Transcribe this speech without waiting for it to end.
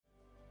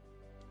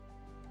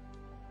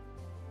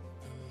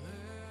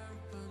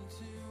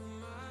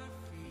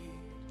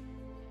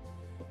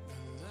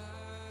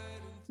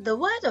The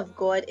Word of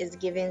God is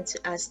given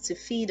to us to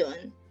feed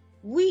on.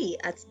 We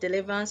at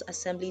Deliverance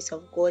Assemblies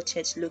of God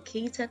Church,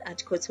 located at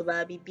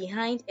Kotobabi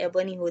behind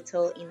Ebony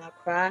Hotel in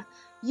Accra,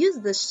 use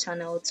this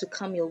channel to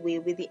come your way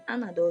with the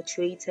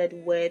unadulterated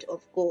Word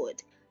of God.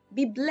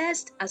 Be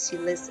blessed as you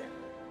listen.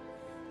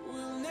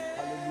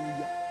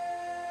 Hallelujah.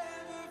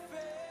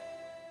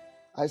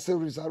 I say,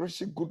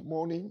 resurrection, good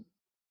morning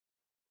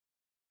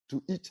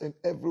to each and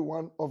every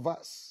one of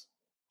us.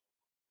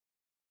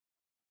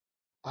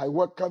 I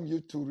welcome you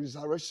to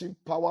Resurrection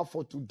Power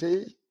for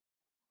today.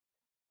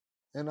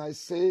 And I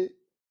say,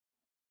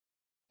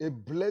 a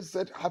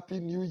blessed, happy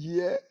new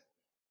year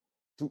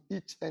to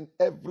each and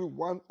every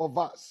one of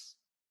us.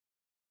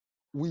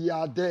 We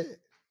are there.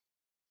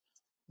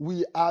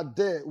 We are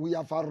there. We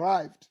have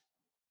arrived.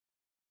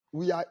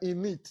 We are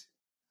in it.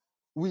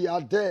 We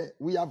are there.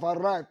 We have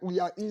arrived. We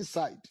are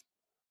inside.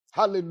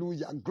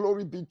 Hallelujah.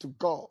 Glory be to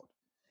God.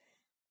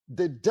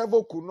 The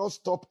devil could not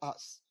stop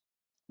us.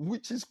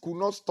 Witches could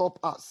not stop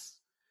us.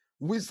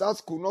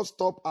 Wizards could not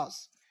stop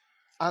us.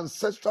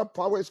 Ancestral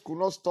powers could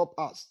not stop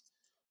us.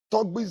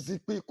 Togbi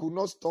Zikpi could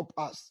not stop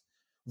us.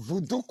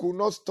 Voodoo could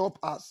not stop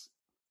us.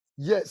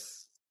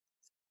 Yes,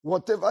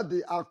 whatever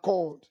they are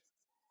called.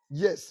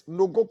 Yes,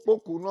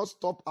 Nogopo could not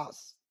stop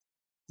us.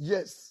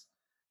 Yes,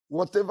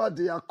 whatever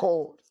they are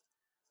called.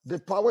 The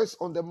powers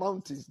on the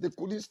mountains, they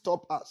couldn't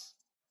stop us.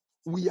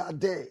 We are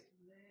there.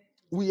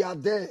 We are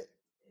there.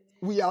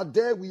 We are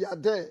there. We are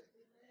there.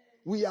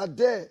 We are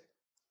there.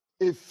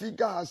 A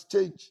figure has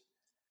changed,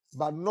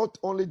 but not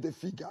only the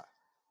figure.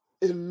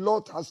 A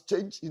lot has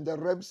changed in the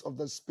realms of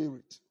the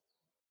spirit.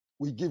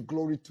 We give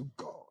glory to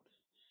God.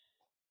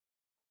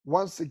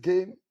 Once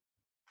again,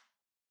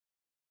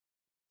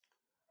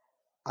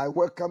 I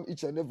welcome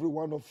each and every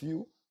one of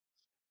you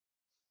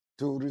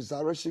to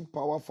Resurrection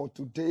Power for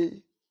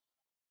today.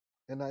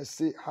 And I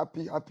say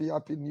happy, happy,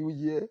 happy new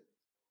year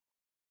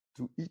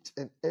to each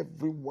and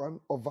every one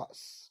of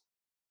us.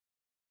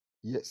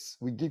 Yes,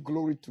 we give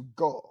glory to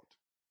God.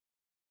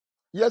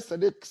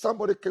 Yesterday,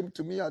 somebody came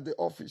to me at the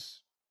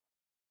office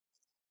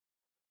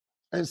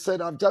and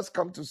said, I've just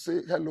come to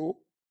say hello.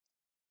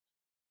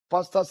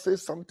 Pastor said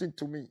something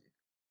to me.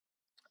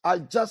 I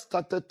just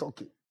started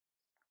talking.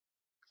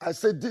 I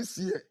said, this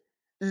year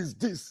is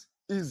this,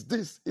 is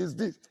this, is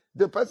this.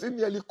 The person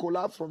nearly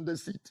collapsed from the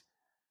seat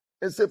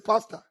and said,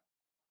 Pastor,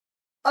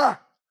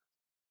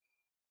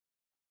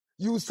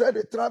 you said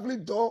a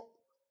traveling door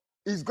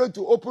is going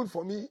to open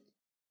for me.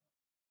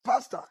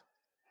 Pastor,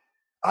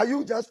 are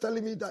you just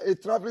telling me that a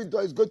traveling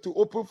door is going to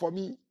open for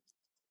me?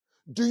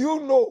 Do you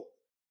know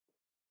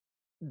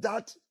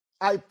that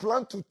I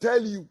plan to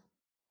tell you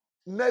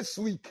next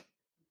week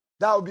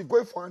that I'll be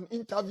going for an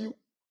interview,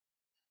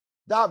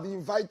 that I'll be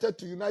invited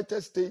to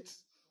United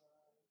States?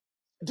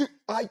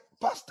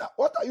 Pastor,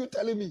 what are you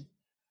telling me?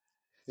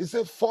 He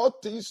said, 4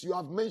 things you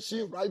have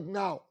mentioned right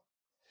now,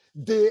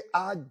 they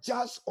are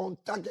just on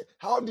target.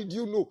 How did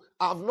you know?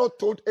 I've not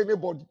told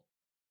anybody.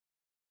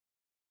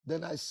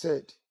 Then I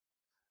said,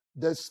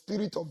 the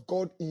Spirit of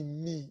God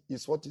in me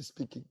is what is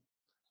speaking.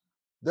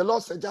 The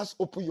Lord said, just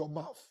open your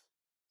mouth.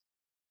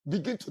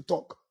 Begin to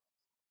talk.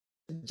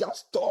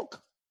 Just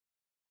talk.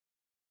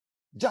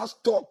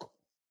 Just talk.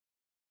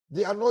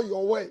 They are not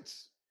your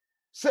words.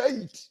 Say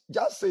it.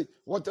 Just say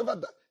whatever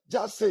that.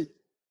 Just say,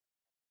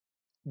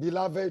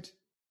 beloved,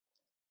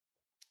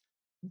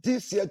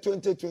 this year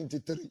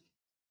 2023,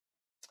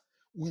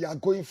 we are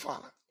going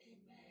far.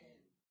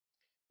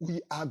 We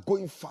are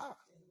going far.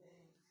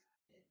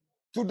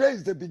 Today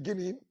is the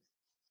beginning.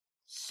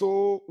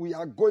 So we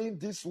are going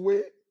this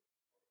way.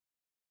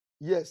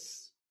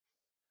 Yes.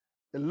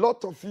 A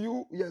lot of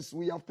you, yes,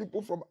 we have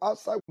people from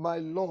outside. My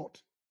Lord,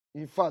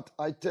 in fact,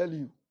 I tell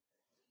you,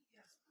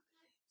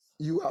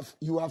 you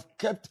have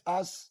kept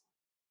us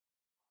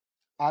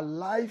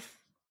alive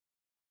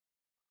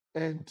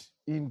and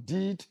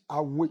indeed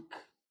awake.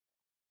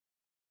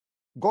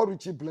 God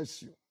richly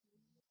bless you.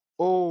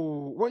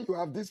 Oh, when you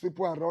have these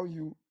people around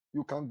you,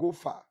 you can go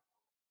far.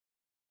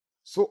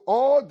 So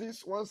all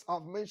these ones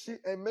I've mentioned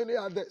and many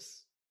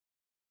others,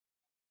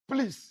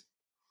 please,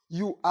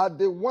 you are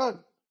the one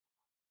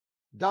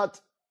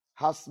that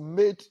has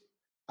made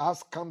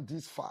us come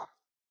this far.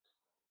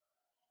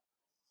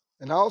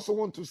 And I also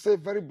want to say a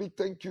very big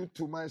thank you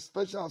to my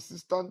special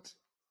assistant,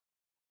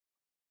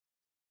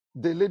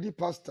 the lady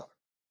pastor,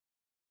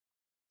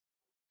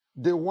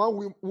 the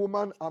one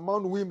woman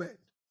among women.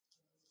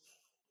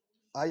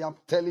 I am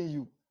telling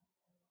you,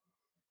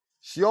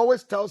 she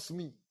always tells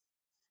me,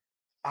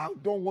 I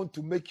don't want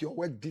to make your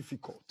work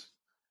difficult,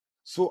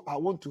 so I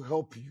want to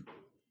help you.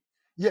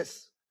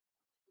 Yes,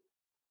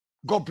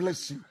 God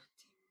bless you.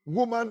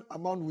 Woman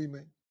among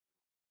women,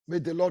 may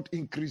the Lord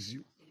increase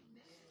you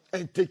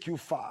and take you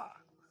far.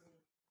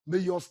 May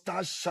your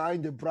stars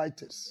shine the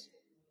brightest.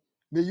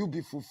 May you be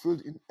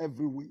fulfilled in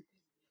every way.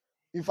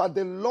 In fact,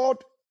 the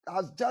Lord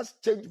has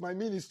just changed my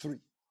ministry.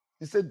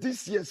 He said,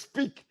 this year,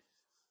 speak.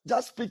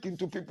 Just speak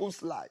into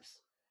people's lives.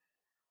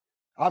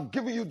 I've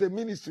given you the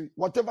ministry.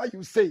 Whatever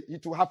you say,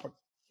 it will happen.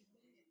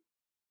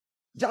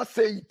 Just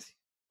say it.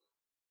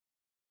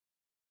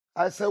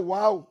 I said,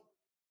 wow,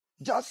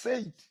 just say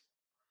it.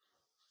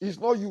 It's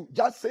not you.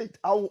 Just say it.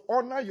 I will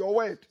honor your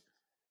word.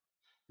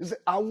 He said,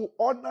 I will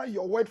honor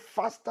your word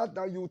faster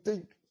than you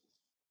think.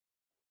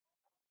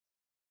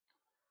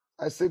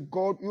 I said,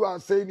 God, you are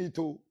saying it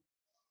too.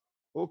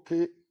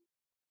 Okay.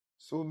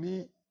 So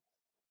me,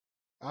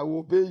 I will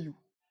obey you.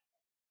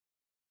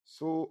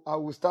 So I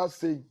will start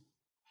saying.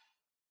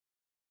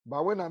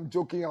 But when I'm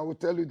joking, I will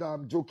tell you that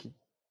I'm joking.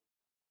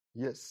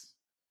 Yes.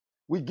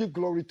 We give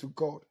glory to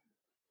God.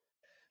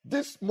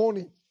 This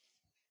morning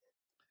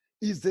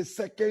is the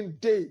second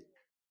day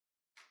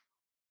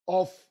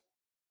of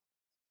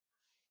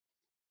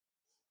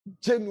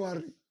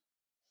January,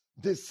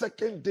 the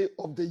second day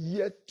of the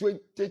year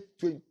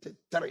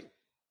 2023.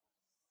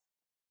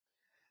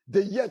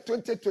 The year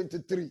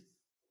 2023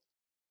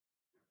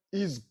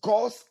 is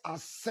God's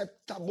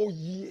acceptable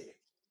year.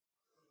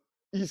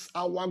 Is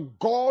our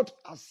God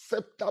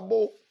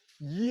acceptable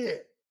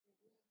year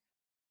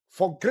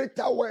for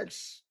greater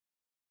works,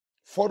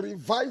 for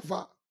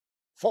revival,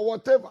 for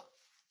whatever.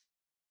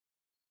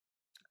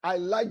 I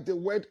like the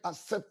word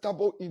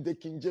acceptable in the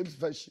King James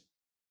Version.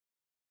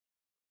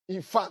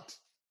 In fact,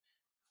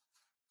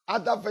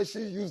 other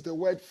versions use the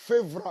word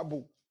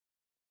favorable,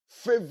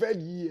 favored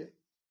year.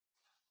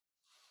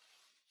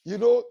 You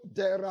know,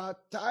 there are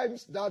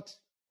times that,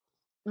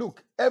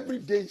 look, every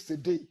day is a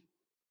day.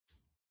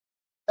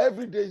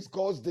 Every day is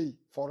God's day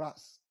for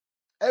us.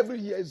 Every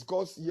year is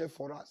God's year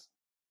for us.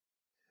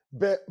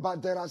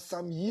 But there are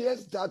some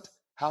years that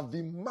have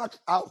been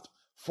marked out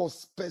for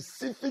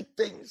specific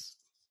things.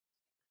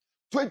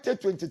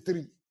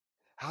 2023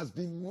 has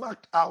been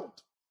marked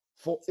out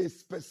for a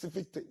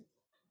specific thing.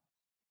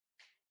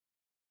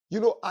 You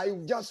know, I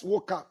just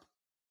woke up.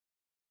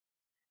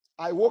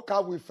 I woke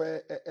up with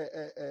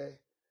a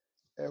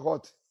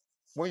what?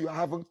 When you're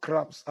having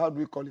cramps, how do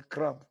we call it?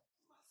 Cramp.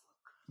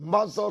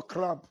 Muscle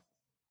cramp.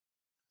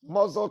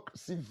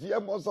 Severe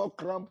muscle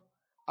cramp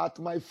at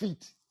my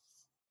feet.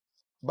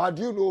 But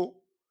you know,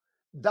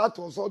 that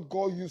was what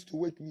God used to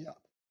wake me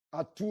up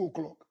at 2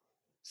 o'clock.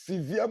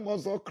 Severe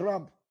muscle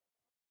cramp.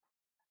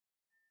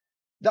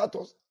 That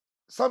was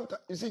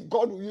sometimes, you see,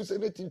 God will use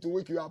anything to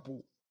wake you up.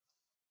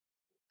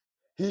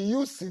 He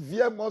used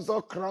severe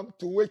muscle cramp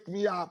to wake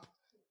me up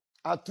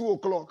at 2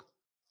 o'clock.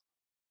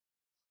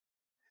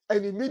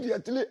 And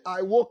immediately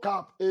I woke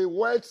up, a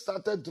word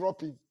started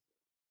dropping.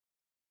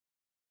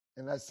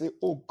 And I say,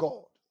 oh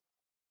God.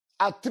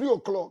 At 3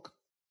 o'clock,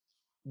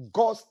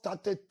 God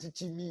started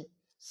teaching me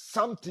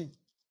something.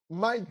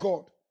 My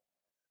God.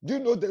 Do you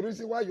know the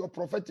reason why your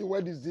prophetic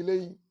word is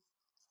delaying?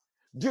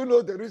 Do you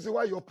know the reason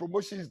why your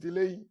promotion is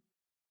delaying?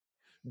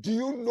 Do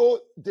you know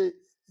the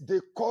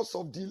cause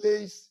of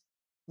delays?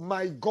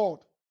 My God.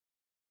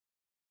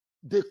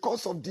 The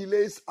cause of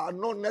delays are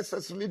not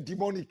necessarily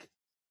demonic.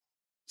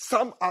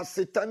 Some are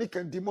satanic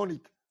and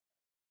demonic.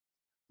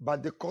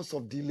 But the cause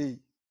of delay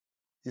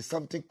is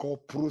something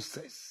called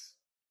process.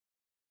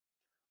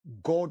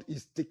 God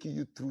is taking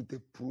you through the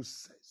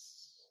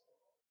process.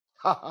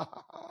 Are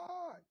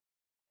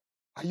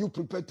you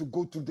prepared to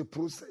go through the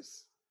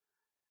process?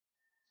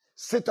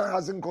 Satan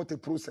hasn't got a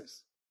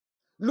process.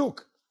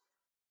 Look,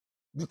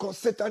 because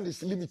Satan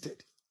is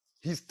limited.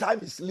 His time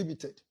is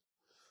limited.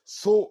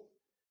 So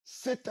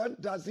Satan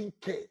doesn't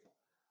care.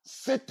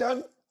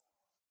 Satan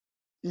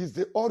is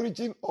the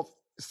origin of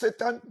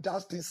Satan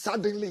does things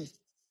suddenly.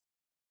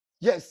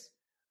 Yes.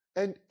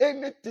 And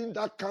anything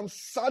that comes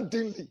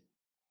suddenly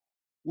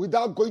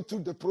without going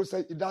through the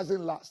process, it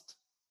doesn't last.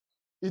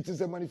 It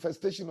is a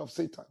manifestation of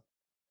Satan.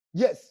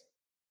 Yes.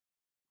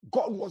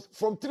 God was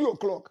from 3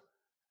 o'clock.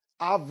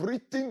 I've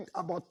written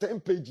about 10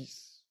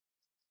 pages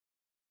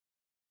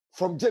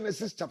from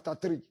Genesis chapter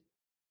 3.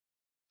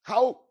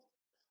 How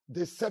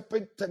the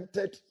serpent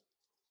tempted,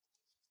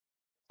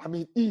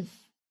 Eve.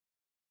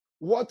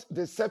 What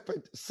the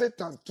serpent,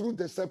 Satan threw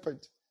the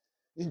serpent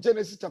in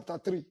Genesis chapter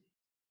 3,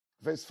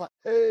 verse 5.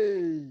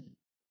 Hey,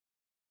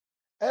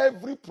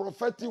 every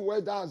prophetic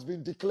word that has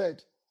been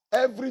declared,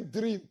 every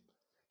dream,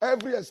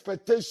 every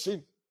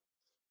expectation,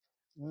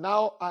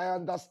 now I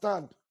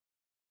understand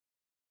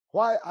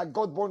why I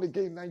got born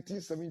again in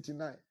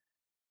 1979.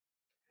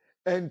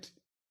 And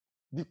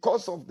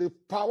because of the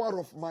power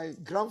of my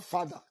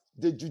grandfather,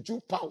 the juju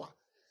power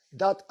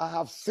that I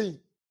have seen,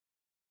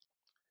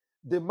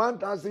 the man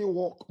doesn't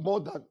walk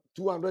more than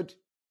 200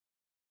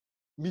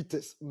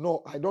 meters.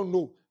 No, I don't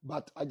know,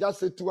 but I just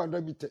say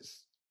 200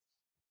 meters.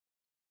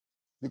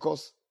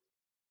 Because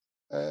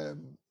I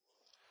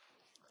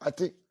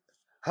think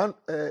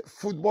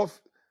football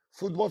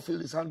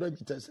field is 100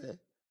 meters.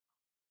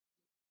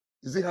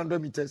 Is it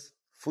 100 meters?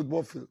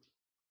 Football field.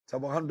 It's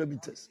about 100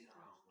 meters.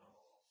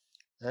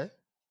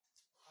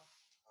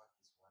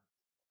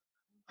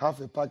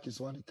 Half a park is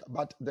 1 acre.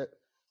 But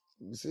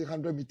you say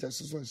 100 meters.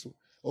 So.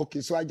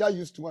 Okay, so I just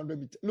use 200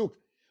 meters. Look,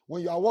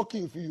 when you are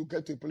walking, if you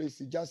get to a place,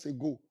 you just say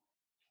go.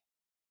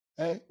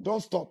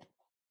 Don't stop.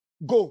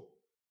 Go.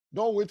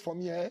 Don't wait for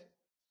me.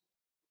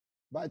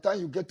 By the time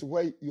you get to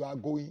where you are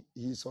going,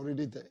 he is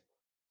already there.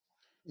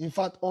 In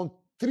fact, on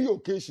 3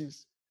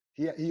 occasions,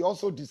 he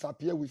also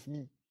disappeared with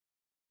me.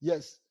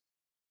 Yes.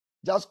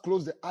 Just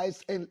close the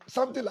eyes and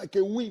something like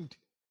a wind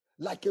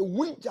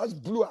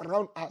just blew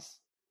around us.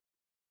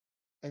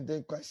 And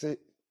then Christ said,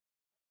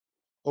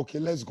 okay,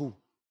 let's go.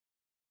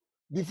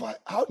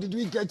 How did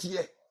we get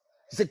here?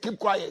 He said, keep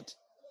quiet.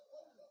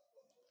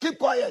 Keep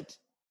quiet.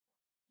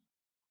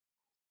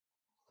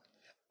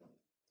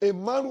 A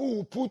man who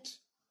will put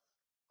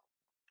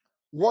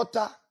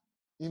water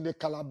in the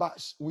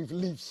calabash with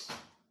leaves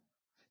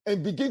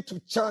and begin to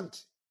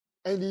chant.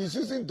 And he's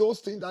using those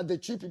things that the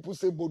chief people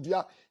say,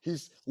 Bodia,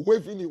 he's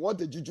waving it, what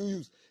the juju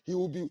use. He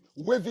will be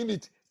waving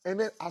it, and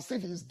then as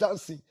if he's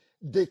dancing,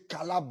 the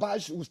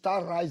calabash will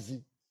start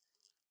rising.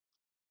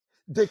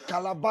 The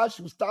calabash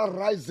will start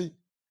rising.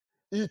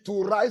 It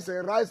will rise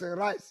and rise and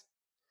rise.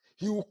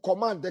 He will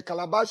command, the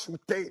calabash will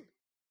turn.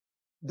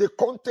 The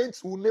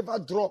contents will never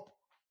drop.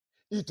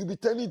 It will be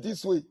turning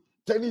this way,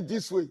 turning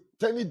this way,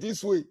 turning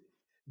this way.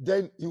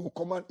 Then he will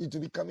command it to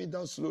be coming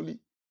down slowly.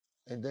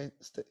 And then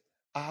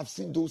I have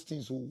seen those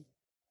things.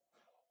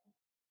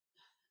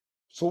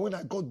 So when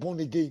I got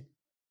born again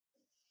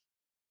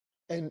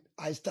and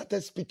I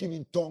started speaking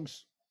in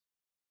tongues,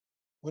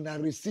 when I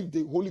received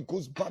the Holy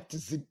Ghost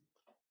baptism,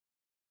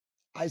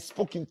 I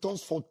spoke in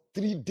tongues for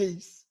 3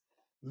 days,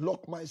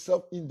 locked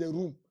myself in the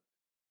room.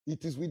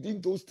 It is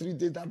within those 3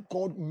 days that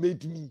God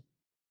made me.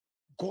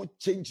 God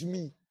changed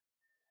me.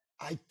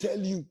 I tell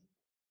you,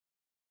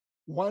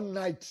 one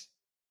night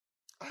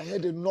I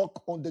heard a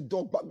knock on the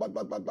door, bang, bang,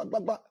 bang, bang, bang,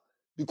 bang, bang,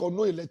 because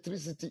no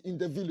electricity in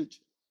the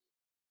village.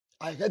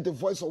 I heard the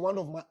voice of one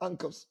of my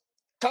uncles.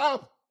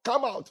 Come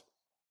out.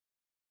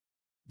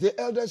 The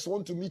elders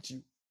want to meet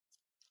you.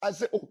 I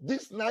said, oh,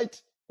 this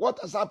night, what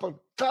has happened?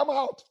 Come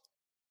out.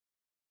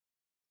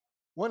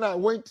 When I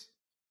went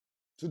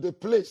to the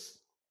place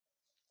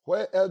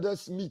where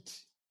elders meet,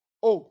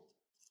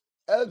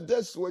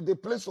 elders the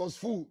place was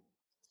full.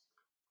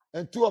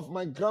 And 2 of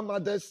my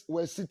grandmothers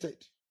were seated.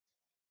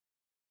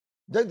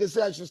 Then they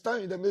said I should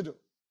stand in the middle.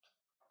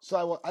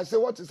 So I said,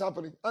 what is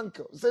happening?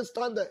 Uncle, he said,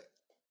 stand there.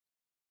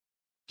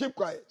 Keep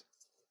quiet.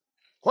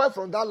 Where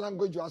from that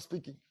language you are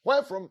speaking?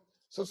 Where from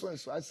so and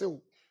so? I said,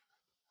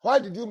 why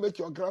did you make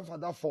your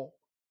grandfather fall?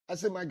 I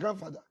said, my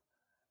grandfather.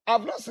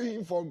 I've not seen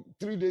him for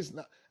 3 days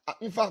now.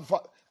 In fact,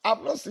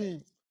 I've not seen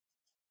him.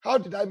 How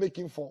did I make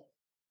him fall?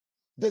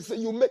 They say,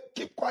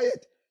 keep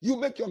quiet. You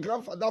make your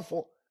grandfather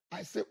fall.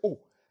 I say,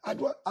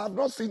 I've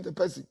not seen the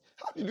person.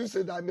 How did you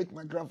say that I make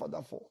my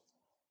grandfather fall?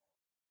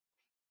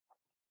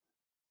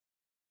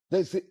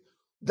 They say,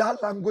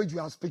 that language you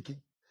are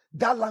speaking,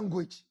 that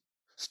language,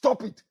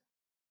 stop it.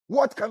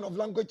 What kind of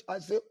language? I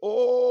say,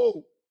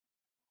 it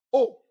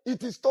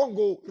is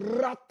Tongo,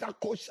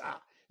 Ratakosha,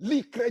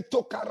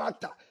 Likreto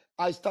Karata.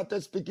 I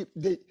started speaking,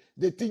 they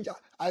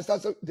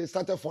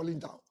started falling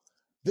down.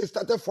 They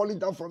started falling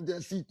down from their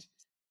seat.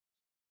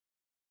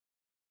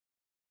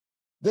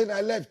 Then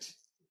I left.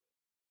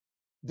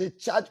 They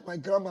charged my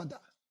grandmother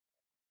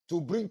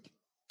to bring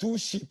 2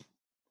 sheep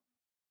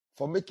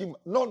for making,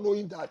 not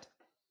knowing that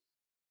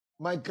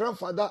my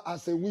grandfather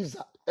as a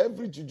wizard,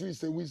 every juju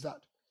is a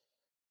wizard.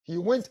 He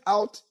went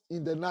out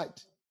in the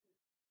night.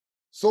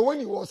 So when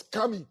he was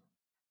coming,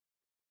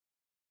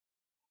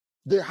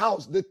 the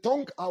house, the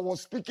tongue I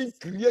was speaking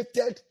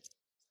created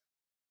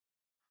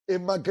a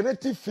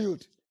magnetic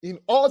field in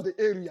all the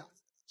area.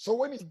 So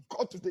when he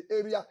got to the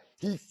area,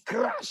 he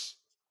crashed,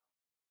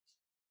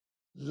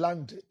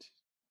 landed.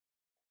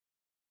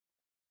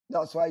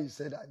 That's why he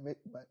said, I made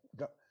my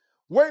God.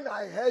 When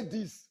I heard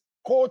this,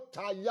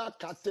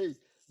 Kotayakate,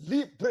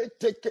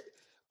 Libreteke,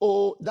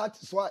 that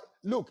is why,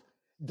 look,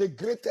 the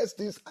greatest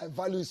things I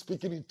value is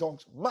speaking in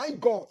tongues. My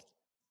God.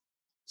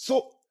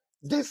 So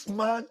this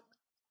man,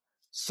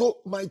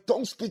 my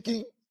tongue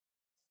speaking,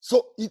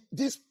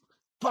 this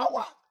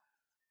power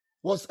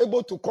was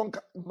able to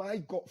conquer. My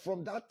God,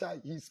 from that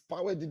time, his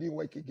power didn't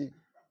work again.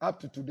 Up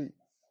to today.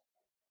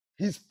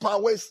 His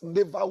powers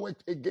never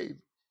worked again.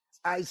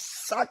 I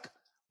suck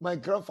my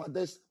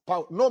grandfather's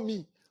power. Not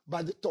me,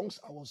 but the tongues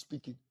I was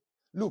speaking.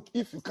 Look,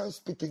 if you can't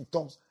speak in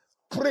tongues,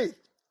 pray.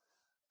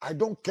 I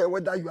don't care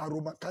whether you are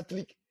Roman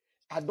Catholic.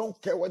 I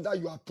don't care whether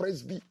you are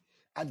Presby.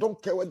 I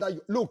don't care whether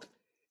you... Look,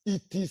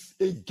 it is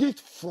a gift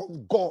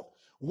from God.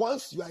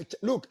 Once you are...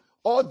 Look,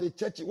 all the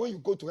churches, when you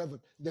go to heaven,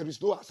 there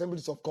is no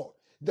Assemblies of God.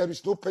 There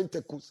is no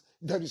Pentecost.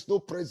 There is no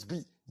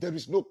Presby. There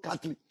is no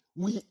Catholic.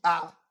 We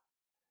are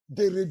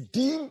the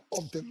redeemed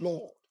of the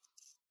Lord.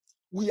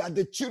 We are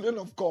the children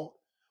of God.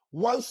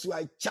 Once you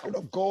are a child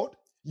of God,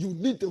 you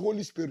need the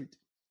Holy Spirit.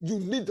 You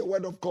need the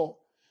word of God.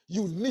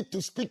 You need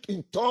to speak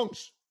in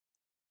tongues.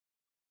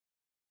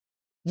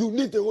 You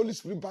need the Holy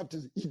Spirit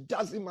baptism. It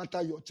doesn't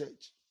matter your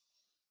church.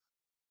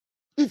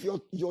 If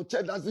your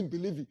church doesn't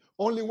believe it,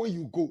 only when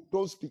you go,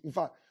 don't speak. In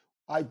fact,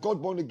 I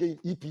got born again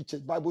EP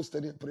Church, Bible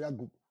study and prayer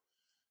group.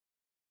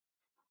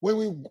 When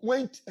we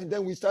went and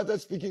then we started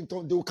speaking in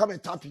tongues, they will come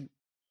and tap you.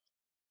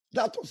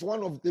 That was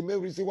one of the main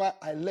reasons why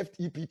I left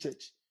EP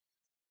Church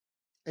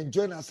and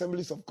joined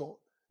Assemblies of God.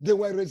 They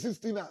were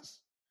resisting us.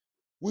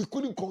 We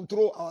couldn't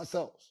control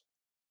ourselves.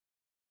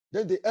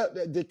 Then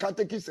the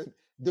catechist said,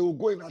 they will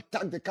go and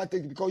attack the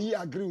catechism because he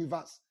agree with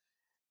us.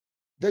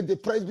 Then the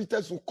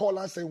presbyters will call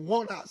us and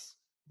warn us.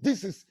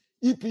 This is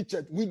EP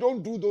Church. We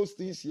don't do those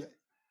things here.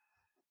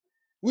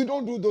 We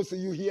don't do those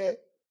things. You hear?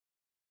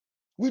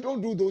 We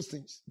don't do those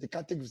things. The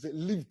catechism say,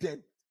 leave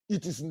them.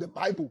 It is in the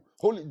Bible.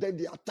 Holy. Then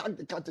they attack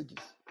the catechism.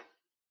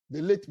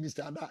 The late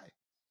Mr. Adai.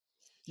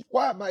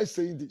 Why am I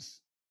saying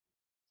this?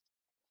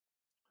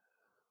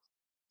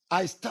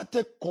 I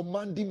started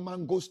commanding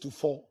mangoes to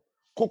fall,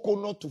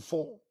 coconut to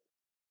fall.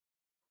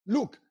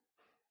 Look,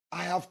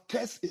 I have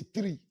cursed a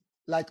tree,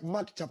 like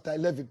Mark chapter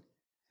 11.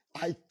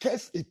 I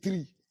cursed a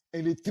tree,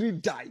 and a tree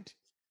died.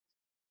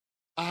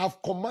 I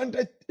have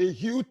commanded a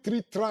huge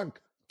tree trunk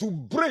to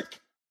break,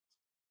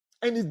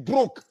 and it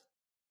broke.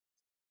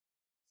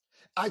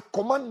 I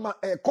command my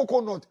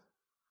coconut,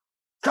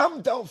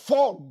 come down,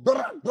 fall,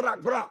 brah,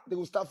 brah, brah. They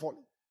will start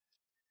falling.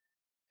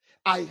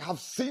 I have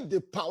seen the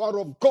power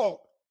of God.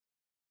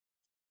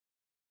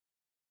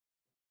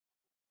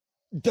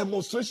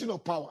 Demonstration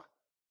of power.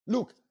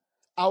 Look,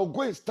 I'll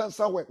go and stand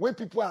somewhere. When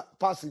people are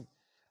passing,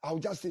 I'll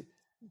just say,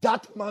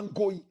 that man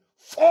going,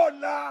 fall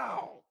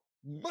now.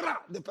 Brah,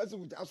 the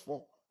person will just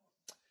fall.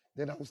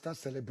 Then I will start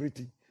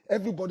celebrating.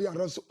 Everybody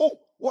around say, oh,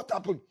 what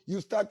happened? You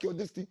start your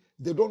this thing.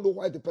 They don't know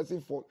why the person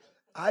fall.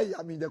 I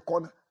am in the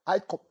corner. I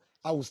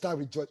will start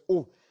rejoicing.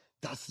 Oh,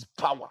 that's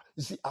power.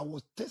 You see, I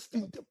was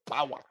testing the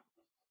power.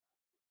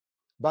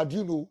 But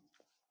you know,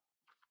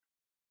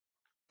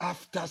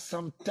 after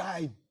some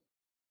time,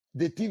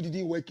 the thing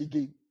didn't work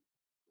again.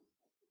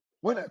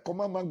 When I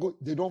command mango,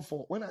 they don't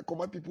fall. When I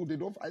command people, they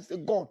don't fall. I say,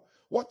 God,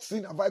 what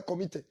sin have I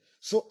committed?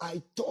 So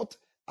I thought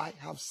I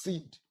have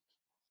sinned.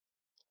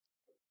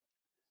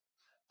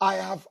 I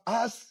have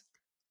asked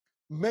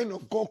men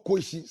of God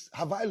questions.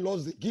 Have I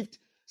lost the gift?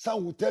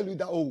 Some will tell you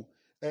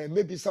that,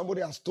 maybe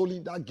somebody has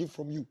stolen that gift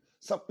from you.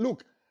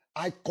 Look,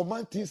 I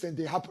command things and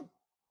they happen.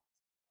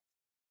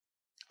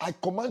 I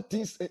command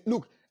things.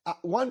 Look,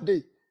 one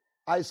day,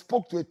 I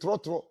spoke to a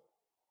trotro.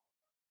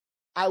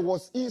 I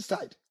was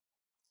inside.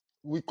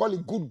 We call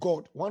it Good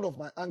God, one of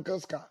my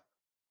uncle's car.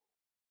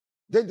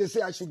 Then they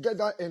say I should get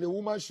down and the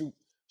woman should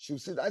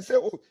sit. I say,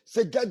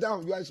 say get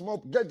down. You are small.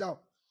 Get down.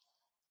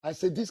 I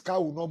said, this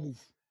car will not move.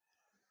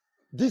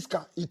 This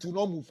car, it will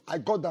not move. I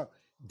got down.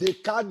 The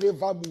car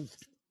never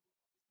moved.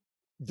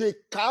 The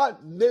car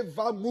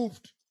never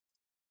moved.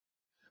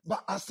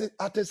 But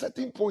at a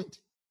certain point,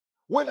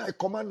 when I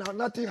command now,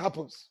 nothing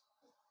happens.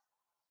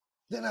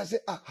 Then I say,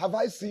 have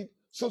I seen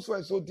so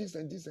and so, this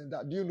and this and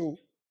that? Do you know?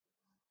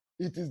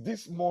 It is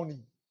this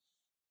morning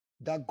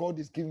that God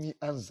is giving me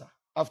answer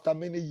after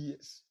many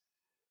years.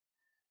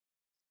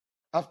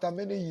 After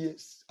many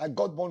years, I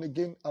got born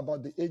again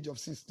about the age of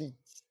 16.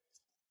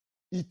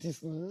 It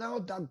is now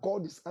that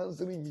God is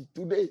answering me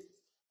today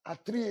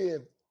at 3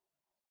 a.m.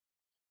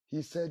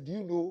 He said, do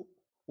you know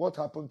what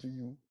happened to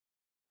you?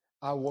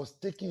 I was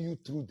taking you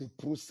through the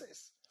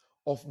process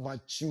of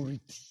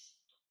maturity.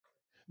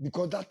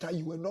 Because that time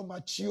you were not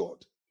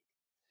matured.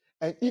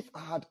 And if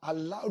I had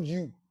allowed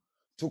you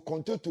to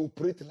continue to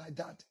operate like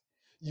that,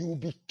 you will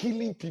be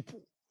killing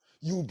people.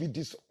 You will be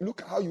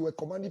look at how you were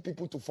commanding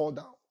people to fall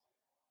down.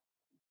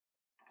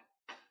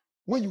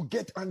 When you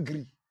get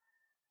angry,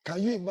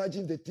 can you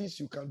imagine the things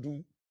you can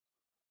do?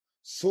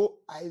 So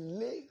I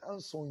lay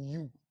hands on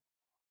you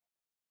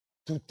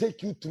to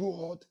take you through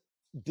what?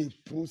 The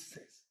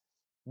process.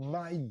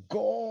 My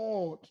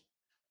God.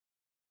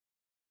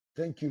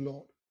 Thank you,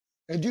 Lord.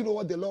 And do you know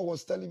what the Lord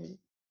was telling me?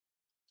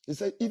 He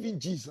said, even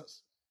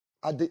Jesus,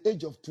 at the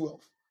age of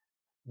 12,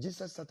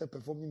 Jesus started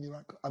performing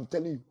miracles. I'm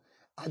telling you,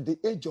 at the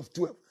age of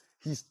 12,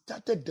 he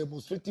started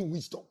demonstrating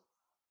wisdom.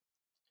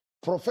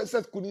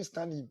 Professors couldn't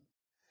stand him.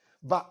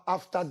 But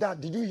after that,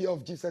 did you hear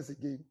of Jesus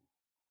again?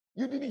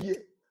 You didn't hear.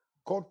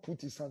 God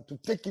put his hand to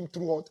take him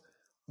through what?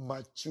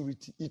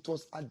 Maturity. It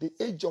was at the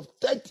age of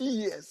 30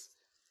 years,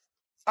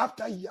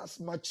 after he has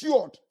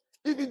matured,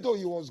 even though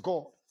he was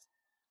God.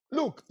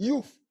 Look,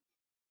 youth,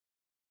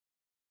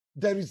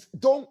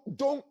 don't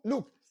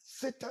look,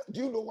 Satan,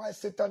 do you know why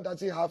Satan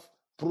doesn't have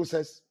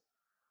process?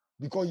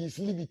 Because he's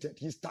limited,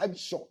 his time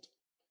is short.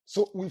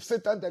 So with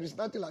Satan, there is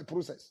nothing like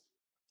process.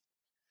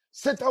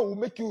 Satan will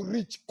make you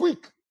rich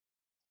quick.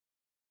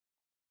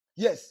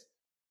 Yes,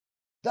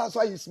 that's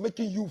why he's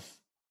making youth.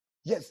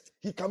 Yes,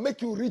 he can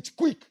make you rich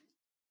quick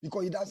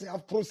because he doesn't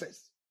have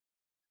process.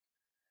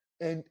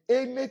 And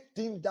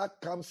anything that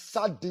comes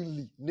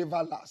suddenly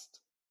never lasts.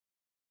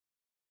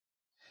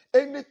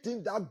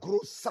 Anything that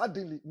grows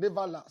suddenly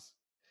never lasts.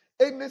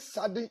 Any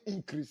sudden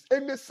increase,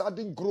 any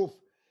sudden growth,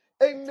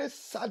 any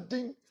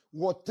sudden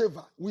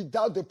whatever,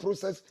 without the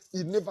process,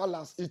 it never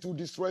lasts. It will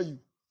destroy you.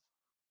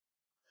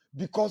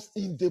 Because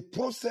in the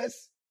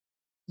process,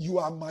 you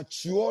are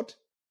matured.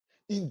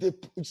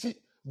 See,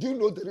 do you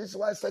know the reason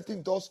why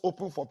certain doors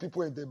open for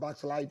people and they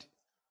backslide?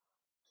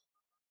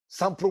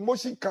 Some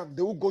promotion come,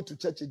 they will go to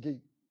church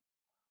again.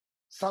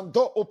 Some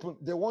door open,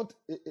 they want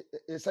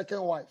a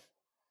second wife.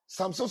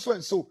 Some so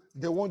and so,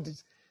 they want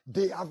this.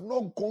 They have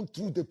not gone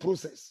through the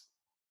process.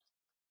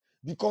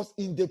 Because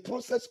in the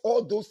process,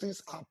 all those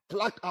things are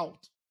plucked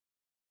out.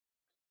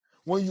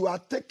 When you are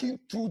taken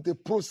through the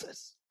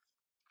process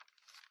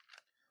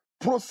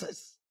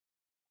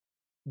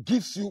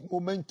gives you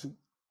momentum.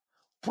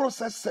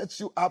 Process sets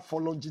you up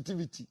for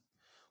longevity.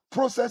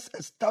 Process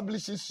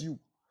establishes you.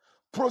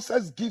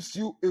 Process gives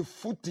you a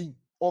footing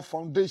or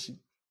foundation.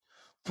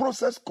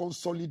 Process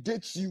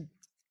consolidates you.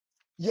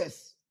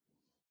 Yes.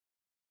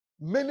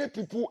 Many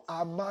people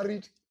are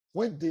married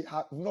when they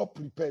have not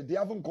prepared. They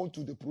haven't gone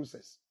through the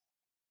process.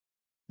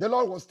 The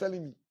Lord was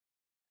telling me,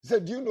 He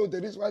said, do you know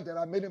the reason why there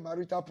are many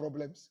marital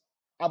problems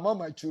among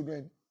my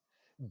children?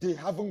 They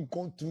haven't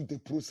gone through the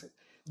process.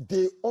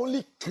 They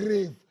only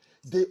crave,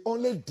 they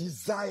only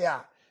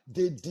desire,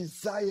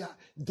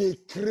 they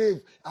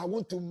crave. I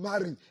want to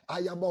marry, I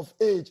am of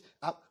age,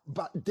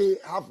 but they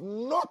have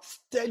not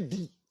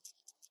studied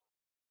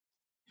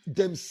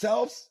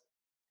themselves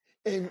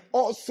and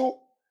also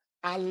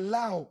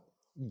allow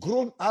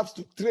grown-ups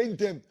to train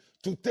them,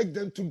 to take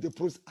them through the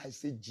process. I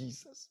say,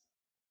 Jesus.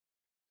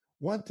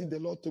 One thing the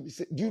Lord told me,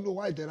 say, do you know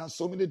why there are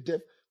so many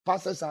deaf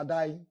pastors are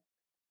dying?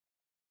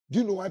 Do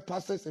you know why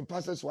pastors and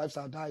pastors' wives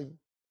are dying?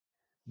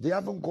 They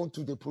haven't gone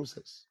through the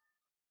process.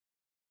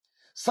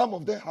 Some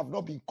of them have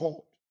not been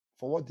called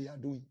for what they are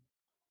doing.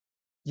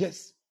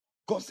 Yes,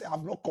 God said, I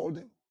have not called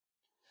them.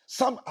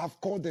 Some have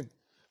called them,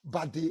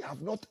 but they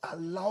have not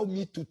allowed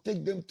me to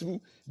take them through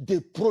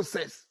the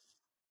process.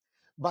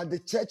 But the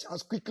church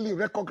has quickly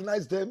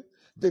recognized them.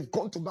 They've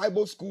gone to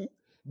Bible school.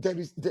 There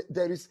is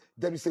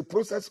a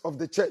process of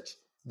the church.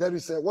 There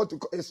is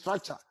a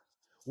structure.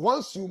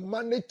 Once you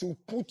manage to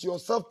put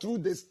yourself through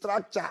the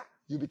structure,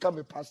 you become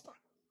a pastor.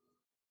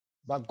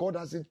 But God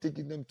hasn't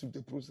taken them to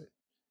the process.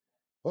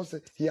 Also,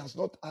 He has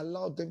not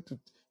allowed them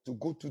to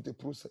go through the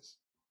process.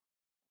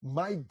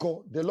 My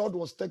God, the Lord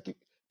was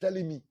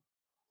telling me,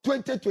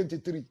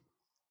 2023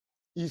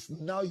 is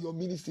now your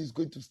ministry is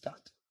going to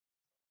start.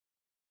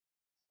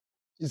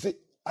 He said,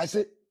 I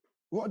say,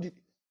 what did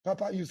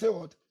Papa? You say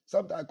what?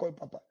 Sometimes I call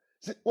Papa.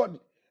 Say what?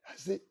 I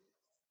say,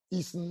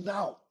 it's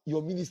now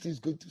your ministry is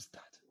going to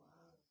start.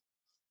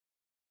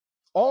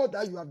 All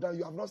that you have done,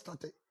 you have not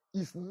started.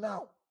 It's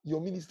now your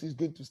ministry is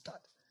going to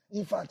start.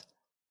 In fact,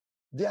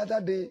 the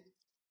other day,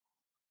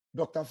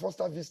 Dr.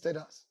 Foster visited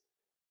us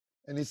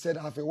and he said,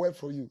 I have a word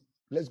for you.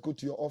 Let's go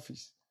to your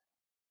office.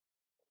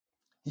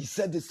 He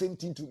said the same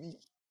thing to me.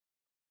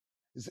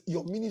 He said,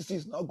 your ministry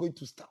is now going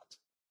to start.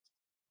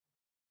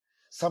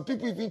 Some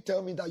people even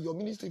tell me that your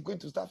ministry is going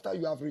to start after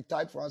you have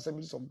retired from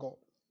Assemblies of God.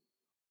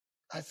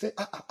 I say,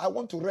 I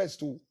want to rest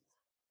too.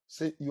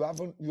 Say, you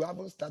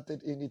haven't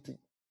started anything.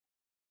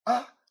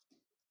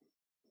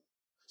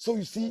 So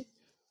you see,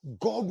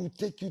 God will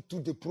take you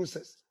through the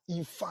process.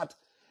 In fact,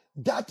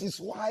 that is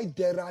why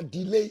there are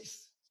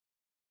delays.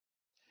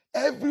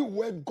 Every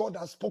word God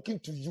has spoken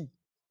to you,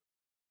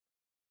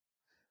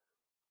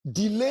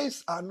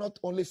 delays are not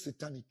only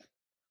satanic,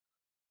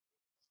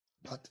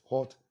 but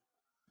what?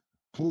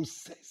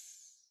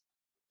 Process.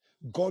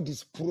 God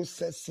is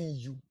processing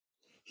you.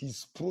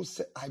 His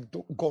process. I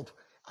don't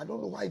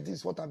know why this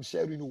is what I'm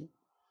sharing. Oh,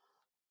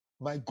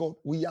 my God,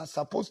 we are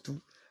supposed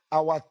to.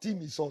 Our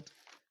team is what?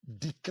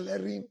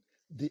 Declaring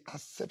the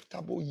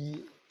acceptable year.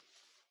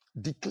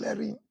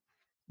 Declaring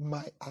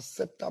my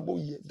acceptable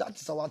year. That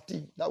is our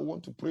team that we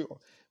want to pray on.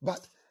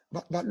 But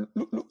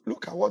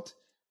look at what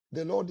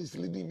the Lord is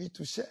leading me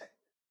to share.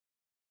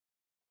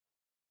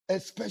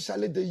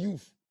 Especially the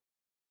youth.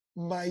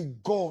 My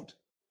God,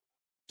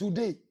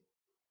 today,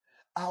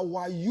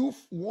 our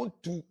youth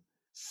want to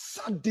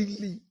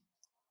suddenly,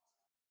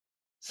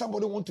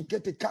 somebody want to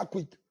get a car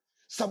quick.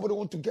 Somebody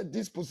want to get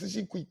this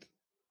position quick.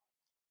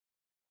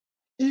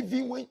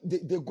 Even when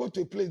they go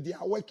to a place, they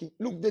are working.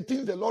 Look, the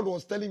things the Lord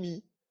was telling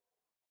me,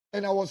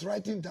 and I was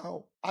writing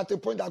down. At a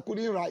point, I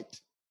couldn't write.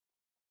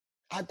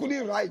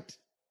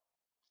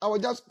 I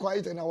was just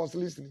quiet and I was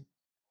listening.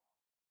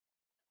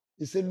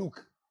 He said,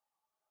 look,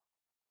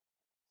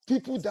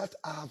 people that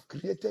I have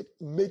created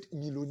made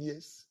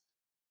millionaires.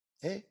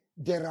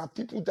 There are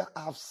people that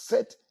I have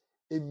set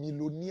a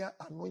millionaire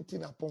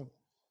anointing upon.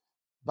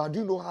 But do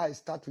you know how I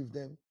start with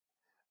them?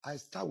 I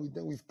start with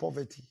them with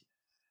poverty.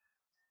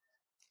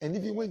 And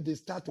even when they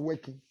start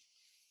working,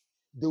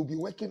 they will be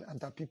working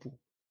under people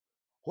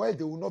where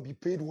they will not be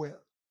paid well.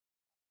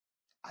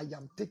 I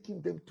am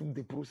taking them through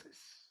the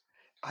process.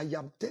 I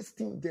am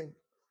testing them.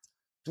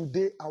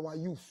 Today, our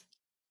youth,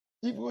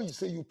 even when you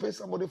say you pay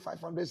somebody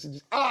 500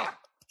 cedis,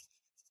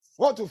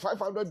 what will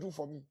 500 do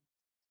for me?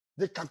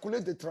 They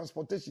calculate the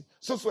transportation,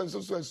 so and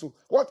so.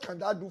 What can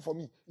that do for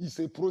me? It's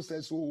a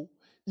process. Oh,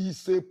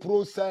 it's a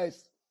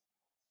process.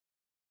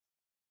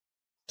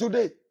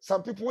 Today,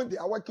 some people, when they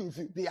are working with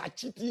you, they are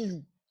cheating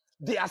you.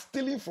 They are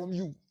stealing from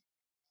you.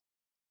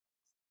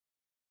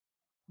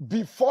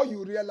 Before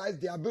you realize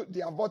they have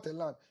bought a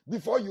land.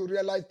 Before you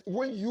realize,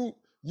 when you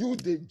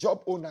the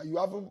job owner, you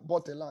haven't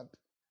bought a land.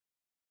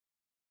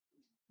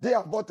 They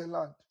have bought a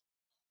land.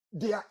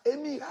 They are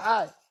aiming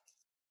high.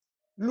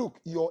 Look,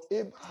 your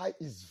aim high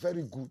is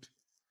very good.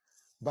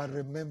 But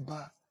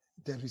remember,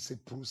 there is a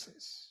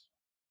process.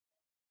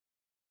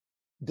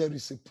 There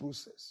is a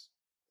process.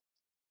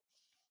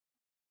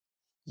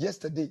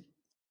 Yesterday,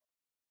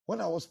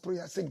 When I was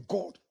praying, I said,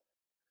 God,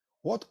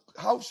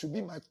 how should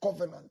be my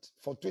covenant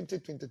for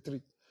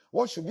 2023?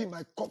 What should be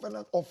my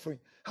covenant offering?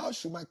 How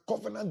should my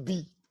covenant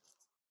be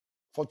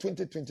for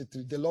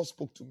 2023? The Lord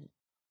spoke to me.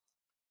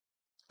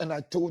 And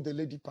I told the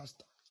lady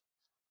pastor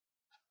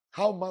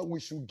how much we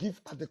should give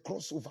at the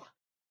crossover.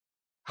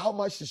 How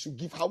much she should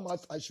give, how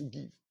much I should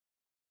give.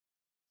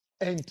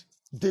 And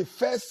the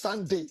first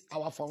Sunday,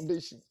 our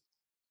foundation,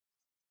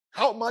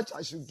 how much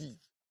I should give.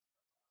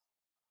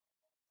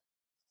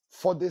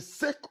 For the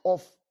sake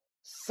of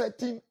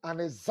setting an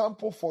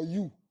example for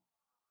you.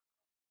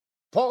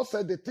 Paul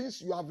said, the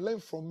things you have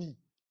learned from me,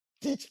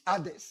 teach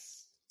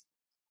others.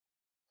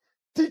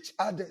 Teach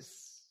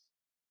others.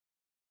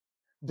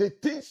 The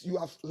things you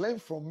have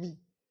learned from me,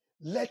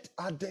 let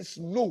others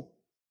know.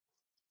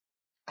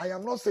 I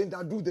am not saying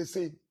that do the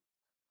same.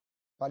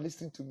 But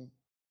listen to me.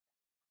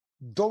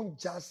 Don't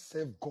just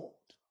serve God.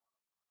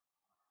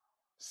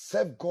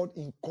 Serve God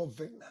in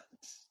covenant.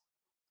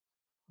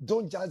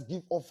 Don't just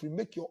give offering.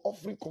 Make your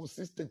offering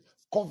consistent.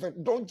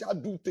 Covenant. Don't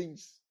just do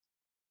things.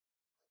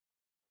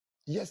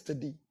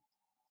 Yesterday,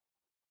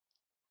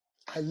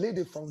 I laid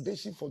a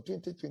foundation for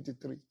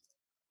 2023.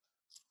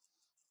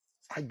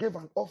 I gave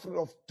an offering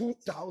of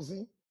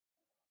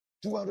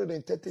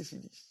 2,230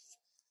 cedis.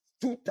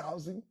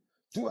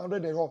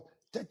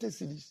 2,230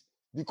 cedis.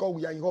 Because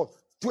we are in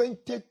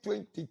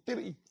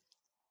 2023.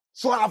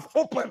 So I've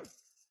opened.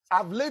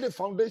 I've laid a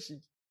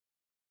foundation.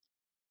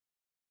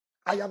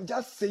 I am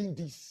just saying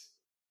this.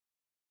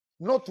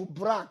 Not to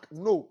brag.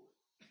 No.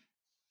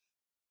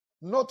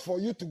 Not for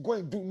you to go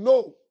and do.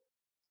 No.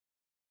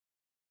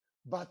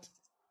 But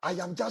I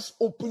am just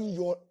opening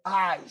your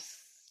eyes.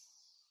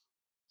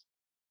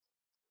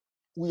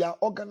 We are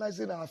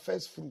organizing our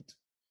first fruit.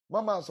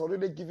 Mama has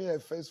already given her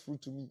first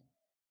fruit to me.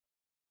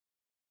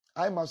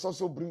 I must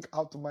also bring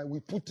out mine. We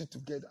put it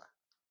together.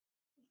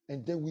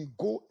 And then we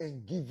go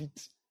and give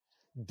it.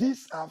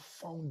 These are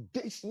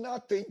foundational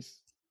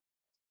things.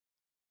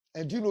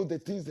 And you know the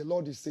things the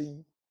Lord is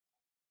saying?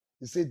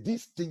 He said,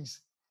 these things,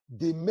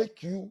 they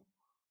make you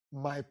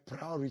my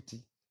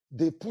priority.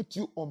 They put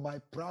you on my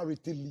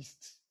priority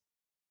list.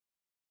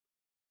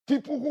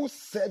 People who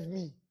serve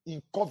me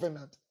in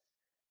covenant,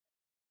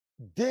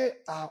 they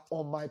are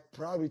on my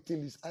priority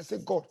list. I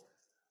said, God,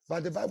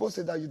 but the Bible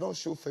said that you don't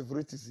show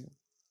favoritism.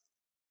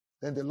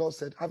 Then the Lord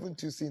said,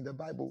 haven't you seen the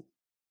Bible?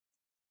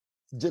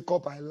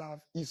 Jacob I love,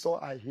 Esau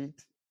I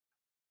hate.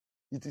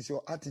 It is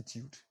your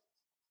attitude.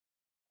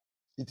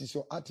 It is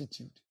your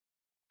attitude.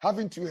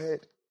 Haven't you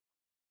heard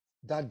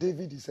that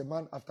David is a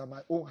man after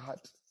my own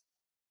heart?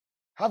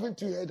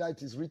 Haven't you heard that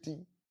it is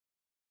written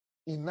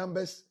in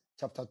Numbers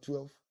chapter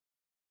 12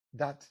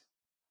 that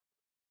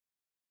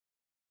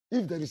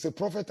if there is a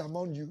prophet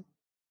among you,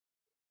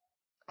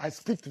 I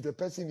speak to the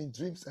person in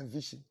dreams and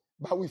vision.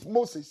 But with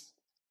Moses,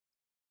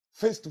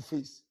 face to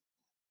face.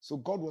 So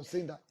God was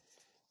saying that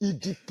it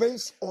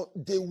depends on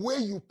the way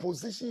you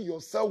position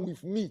yourself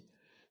with me.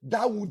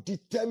 That will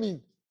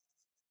determine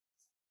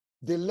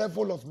the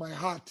level of my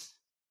heart.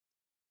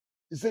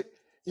 He said,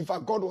 in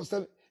fact, God was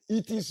telling,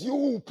 it is you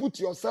who put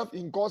yourself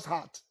in God's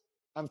heart.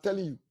 I'm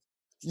telling you.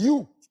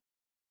 You.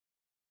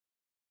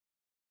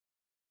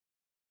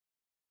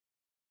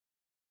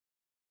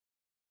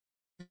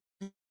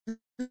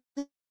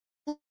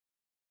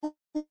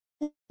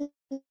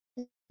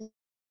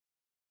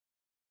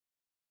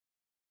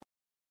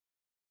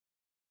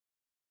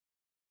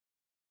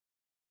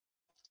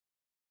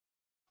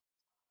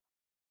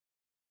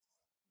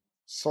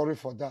 Sorry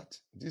for that.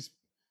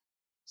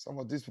 Some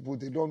of these people,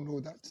 they don't know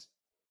that.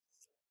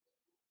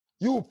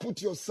 You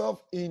put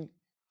yourself in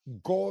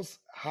God's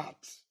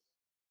heart.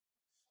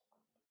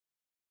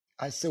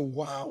 I say,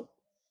 wow.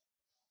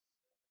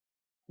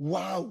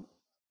 Wow.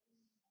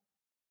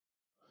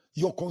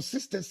 Your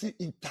consistency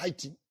in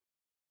tithing.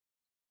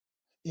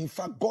 In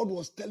fact, God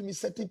was telling me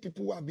certain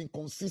people who have been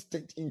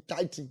consistent in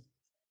tithing.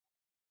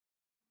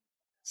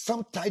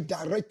 Some tithe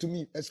direct to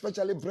me,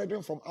 especially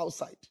brethren from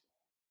outside.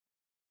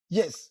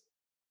 Yes.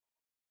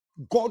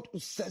 God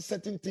says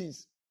certain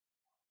things.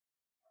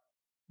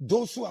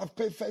 Those who have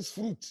paid first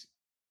fruit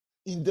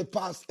in the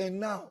past and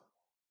now,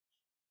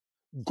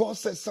 God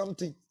says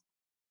something.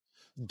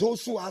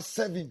 Those who are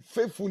serving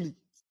faithfully.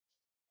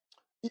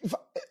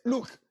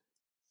 Look,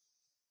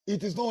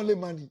 it is not only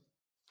money.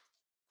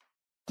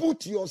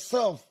 Put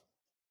yourself,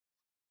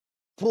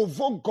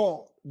 provoke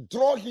God,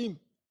 draw Him.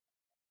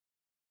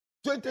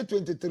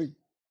 2023.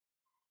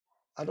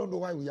 I don't know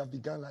why we have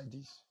begun like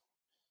this.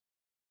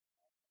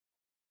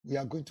 We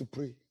are going to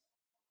pray.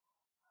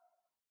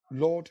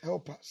 Lord,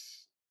 help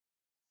us.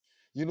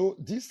 You know,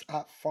 these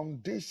are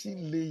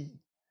foundation laying.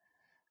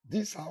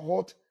 These are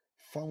what?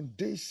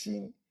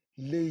 Foundation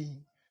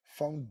laying.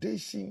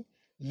 Foundation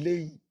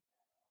laying.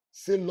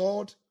 Say,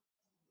 Lord,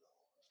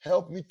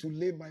 help me to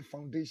lay my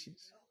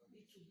foundations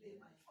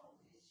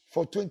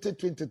for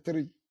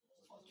 2023.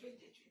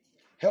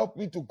 Help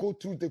me to go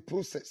through the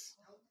process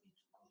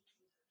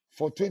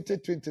for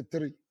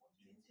 2023.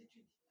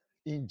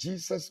 In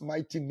Jesus'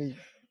 mighty name.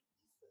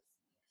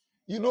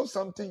 You know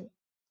something?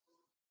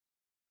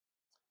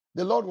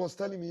 The Lord was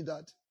telling me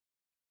that,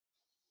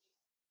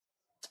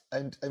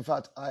 and in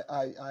fact,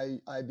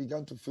 I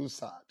began to feel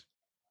sad.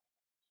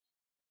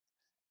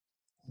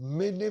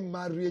 Many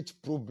marriage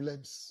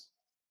problems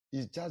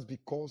is just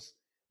because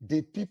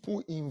the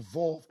people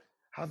involved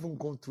haven't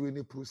gone through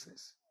any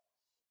process.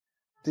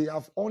 They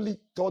have only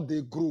thought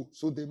they grow,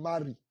 so they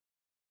marry.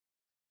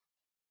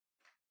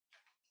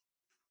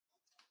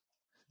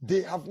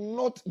 They have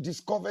not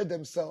discovered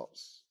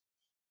themselves.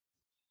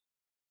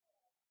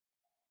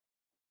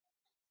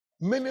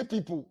 Many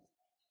people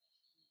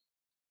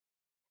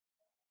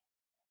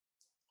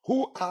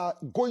who are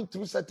going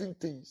through certain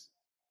things,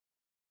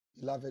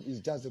 beloved,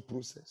 is just a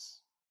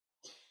process.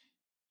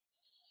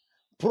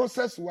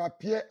 Process will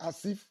appear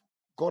as if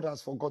God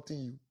has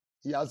forgotten you.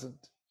 He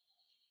hasn't.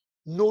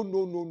 No.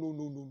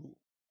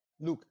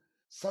 Look,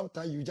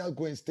 sometimes you just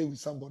go and stay with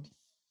somebody.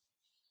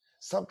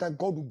 Sometimes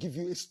God will give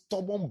you a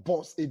stubborn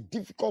boss, a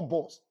difficult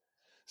boss.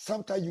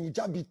 Sometimes you will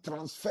just be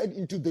transferred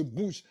into the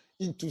bush,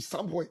 into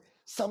somewhere.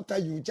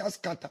 Sometimes you just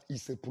scatter.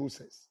 It's a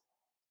process.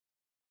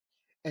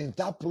 And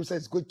that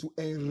process is going to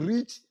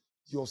enrich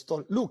your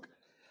story. Look,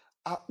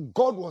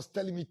 God was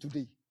telling me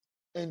today,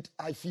 and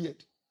I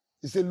feared.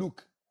 He said,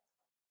 look,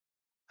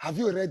 have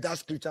you read that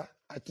scripture?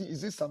 I think,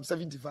 is it Psalm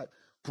 75?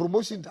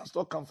 Promotion does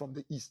not come from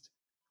the east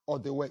or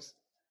the west.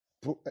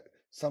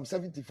 Psalm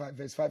 75,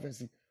 verse 5 and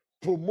 6.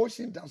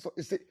 Promotion does not.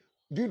 He said,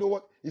 do you know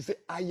what? He said,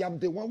 I am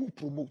the one who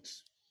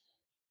promotes.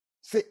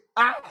 Say,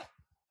 I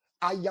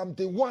am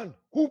the one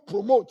who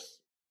promotes.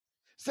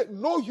 Say,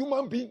 no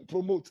human being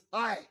promotes.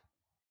 I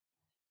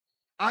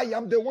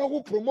am the one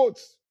who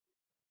promotes.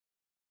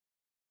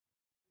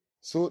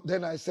 So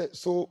then I said,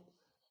 so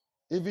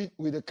even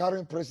with the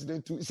current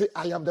president too, he said,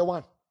 I am the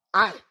one.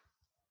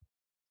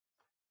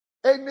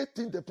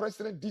 Anything the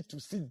president did to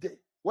sit there,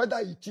 whether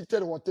he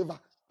cheated or whatever,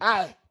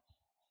 I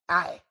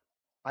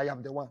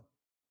am the one.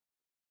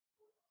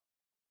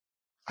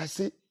 I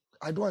say,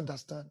 I don't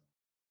understand.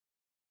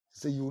 He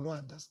said, you will not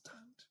understand.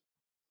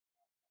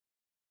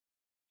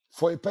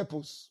 For a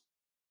purpose.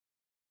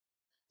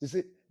 He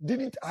said,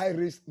 didn't I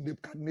raise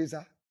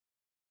Nebuchadnezzar?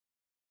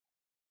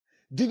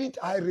 Didn't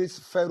I raise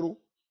Pharaoh?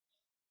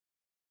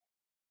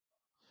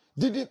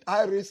 Didn't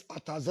I raise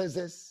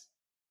Artaxerxes?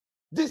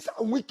 These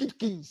are wicked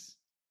kings.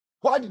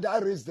 Why did I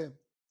raise them?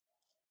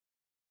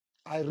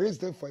 I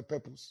raised them for a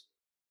purpose.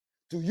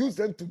 To use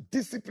them to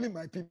discipline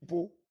my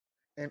people.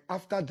 And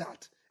after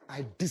that,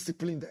 I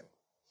discipline them.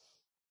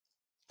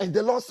 And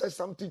the Lord said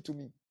something to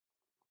me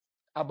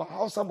about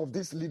how some of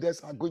these leaders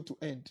are going to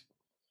end.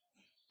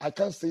 I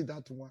can't say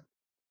that one.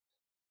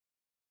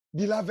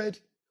 Beloved,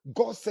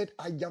 God said,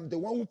 I am the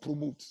one who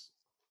promotes.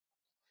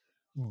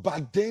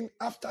 But then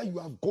after you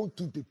have gone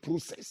through the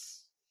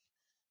process,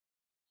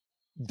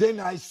 then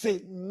I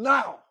say,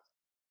 now,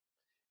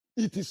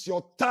 it is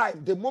your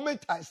time. The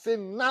moment I say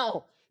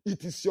now,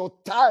 it is your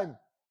time,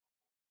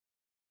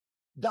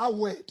 that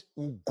word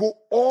will go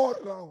all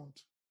around.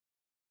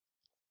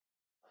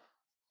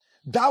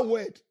 That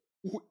word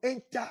will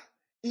enter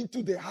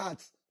into the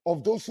hearts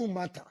of those who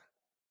matter.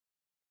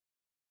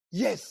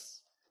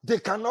 Yes, they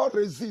cannot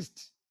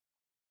resist.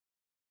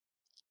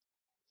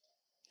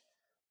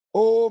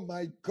 Oh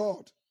my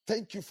God,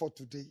 thank you for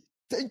today.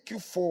 Thank you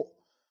for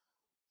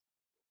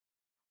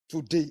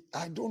today.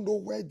 I don't know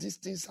where these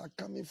things are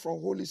coming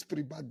from, Holy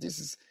Spirit, but this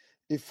is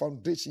a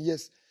foundation.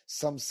 Yes,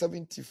 Psalm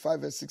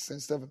 75 verse 6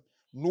 and 7.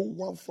 No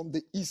one from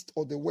the east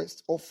or the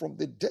west or from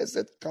the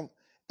desert can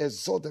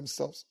exalt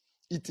themselves.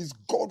 It is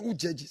God who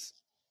judges.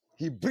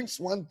 He brings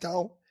one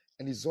down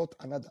and exalts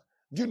another.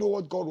 Do you know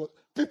what God was?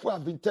 People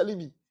have been telling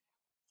me,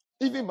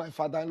 even my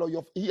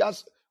father-in-law,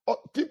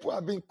 people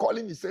have been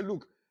calling me, say,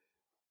 look,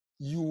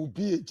 you will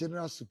be a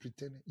general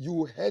superintendent. You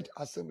will head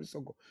Assemblies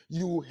of God.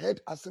 You will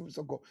head Assemblies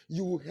of God.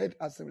 You will head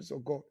Assemblies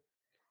of God.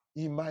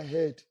 In my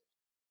head,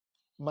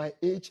 my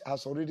age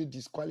has already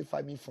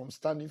disqualified me from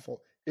standing for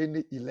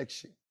any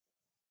election.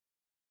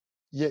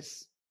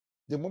 Yes,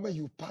 the moment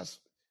you pass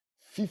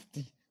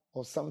 50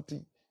 or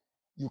something,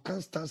 you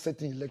can't stand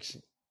certain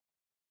election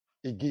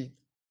again.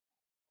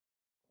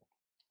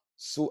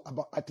 So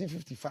about, I think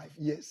 55,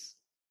 yes.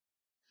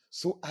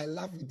 So I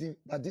laugh with him.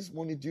 But this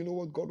morning, do you know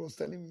what God was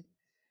telling me?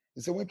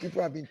 He said, when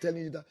people have been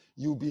telling you that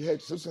you'll be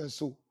heard, so and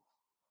so,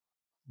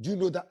 do you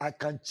know that I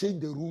can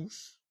change the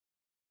rules?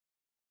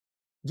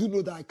 Do you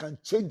know that I can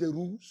change the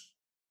rules?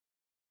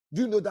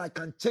 Do you know that I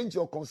can change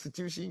your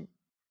constitution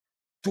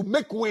to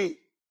make way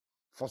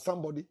for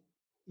somebody?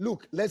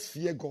 Look, let's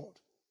fear God.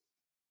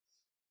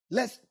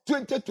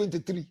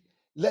 2023,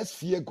 let's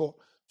fear God.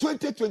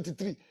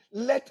 2023,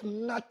 let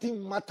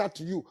nothing matter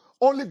to you.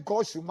 Only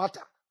God should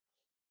matter.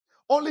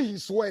 Only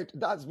His word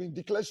that has been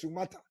declared should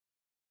matter.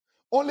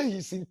 Only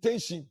His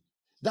intention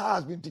that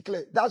has been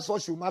declared, that's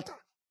what should matter.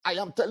 I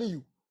am telling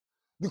you.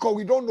 Because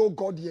we don't know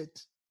God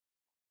yet.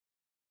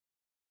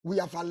 We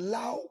have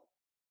allowed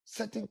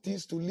certain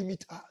things to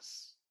limit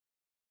us.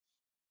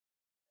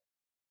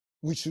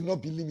 We should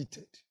not be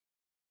limited.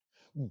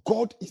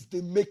 God is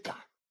the maker.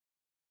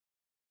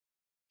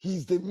 He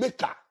is the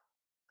maker.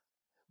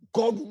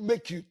 God will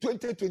make you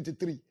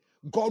 2023.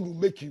 God will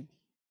make you.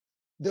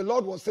 The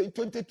Lord was saying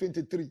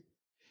 2023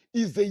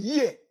 is the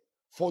year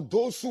for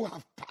those who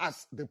have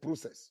passed the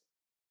process.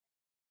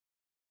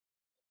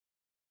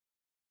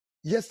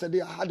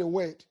 Yesterday, I had a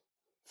word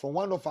from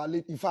one of our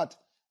ladies. In fact,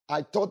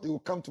 I thought they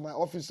would come to my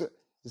office.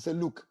 He said,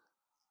 look,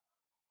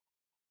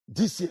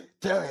 this year,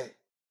 tell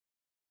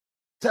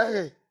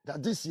her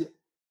that this year,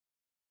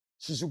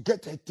 she should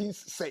get her things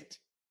set.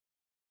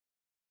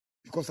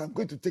 Because I'm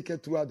going to take her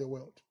throughout the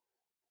world.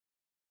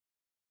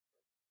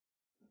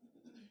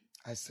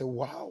 I said,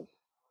 wow.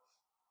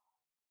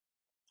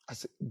 I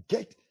said,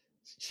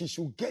 she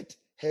should get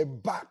her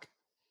back.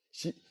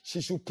 She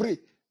should pray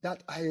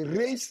that I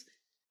raise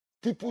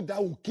people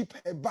that will keep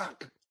her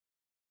back.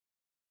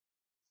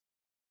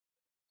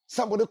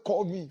 Somebody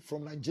called me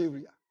from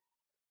Nigeria.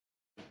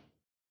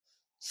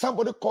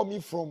 Somebody called me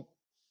from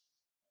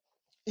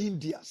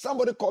India.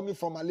 Somebody called me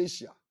from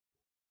Malaysia.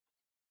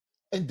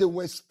 And they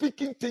were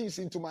speaking things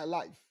into my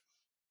life.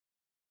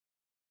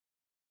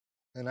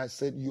 And I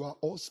said, you are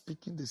all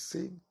speaking the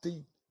same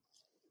thing.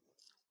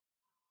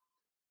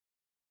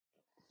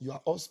 You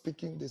are all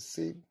speaking the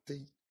same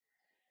thing.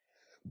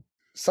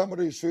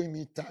 Somebody is showing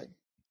me time.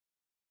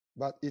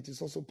 But it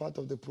is also part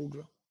of the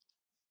program.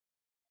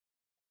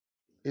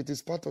 It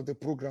is part of the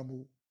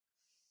program.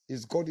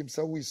 It's God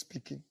himself who is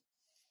speaking.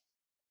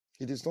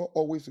 It is not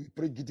always we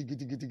pray giddy,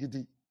 giddy, giddy,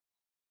 giddy.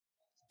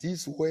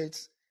 These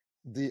words,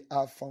 they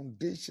are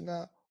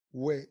foundational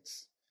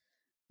words.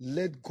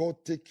 Let God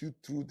take you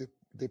through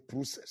the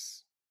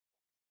process.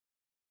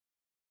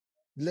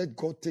 Let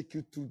God take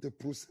you through the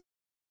process.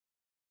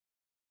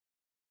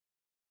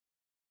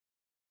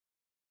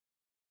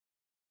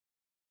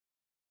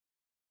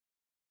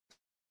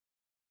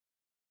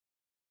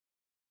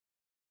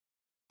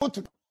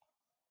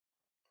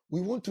 We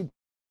want to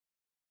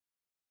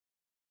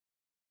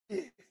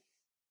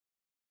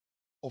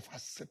of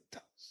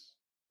acceptance.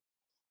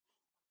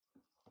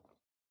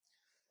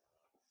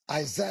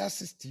 Isaiah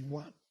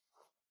 61.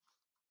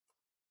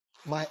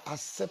 My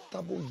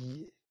acceptable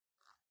year.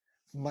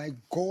 My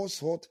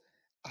God's what?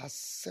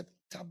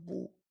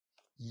 Acceptable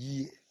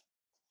year.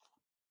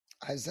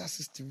 Isaiah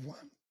 61.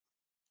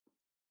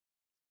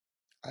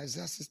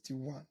 Isaiah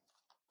 61.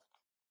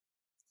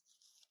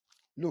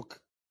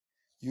 Look,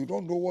 you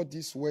don't know what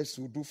these words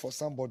will do for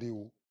somebody.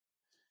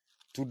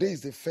 Today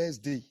is the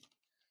first day.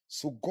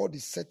 So God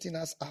is setting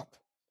us up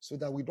so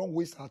that we don't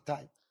waste our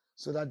time.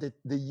 So that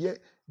the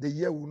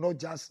year will not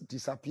just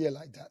disappear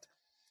like that.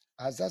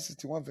 Isaiah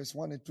 61 verse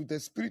 1 and 2.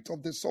 The Spirit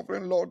of the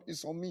Sovereign Lord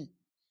is on me,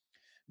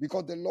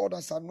 because the Lord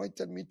has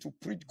anointed me to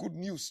preach good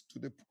news to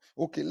the...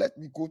 Okay, let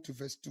me go to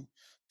verse 2.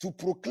 To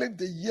proclaim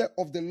the year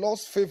of the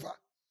Lord's favor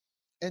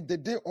and the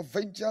day of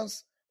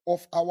vengeance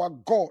of our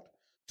God,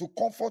 to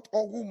comfort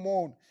all who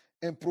mourn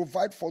and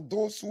provide for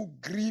those who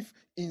grieve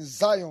in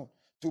Zion,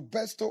 to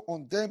bestow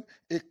on them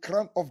a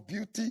crown of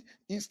beauty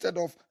instead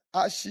of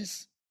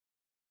ashes,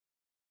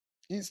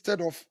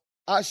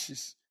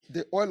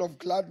 the oil of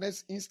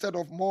gladness instead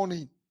of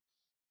mourning,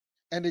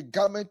 and a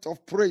garment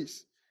of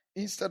praise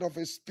instead of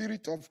a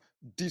spirit of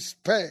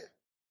despair.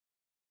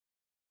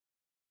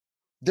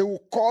 They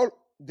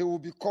will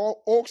be called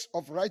oaks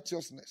of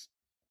righteousness,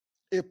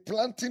 a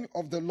planting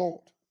of the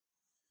Lord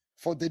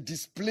for the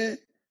display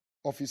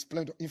of his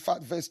splendor. In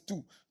fact, verse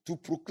 2, to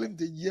proclaim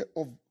the year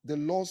of the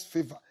Lord's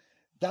favor.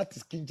 That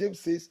is, King James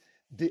says,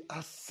 the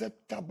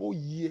acceptable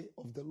year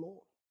of the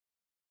Lord.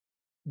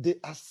 The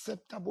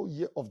acceptable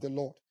year of the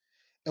Lord.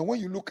 And when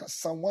you look at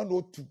Psalm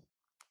 102,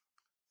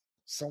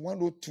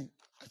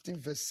 I think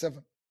verse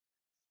 7,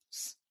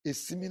 a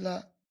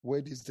similar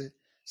word is there.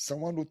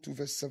 Psalm 102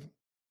 verse 7.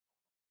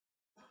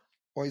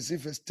 Or is it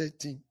verse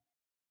 13?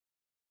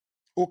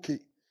 Okay,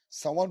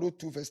 Psalm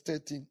 102 verse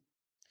 13.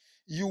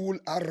 You will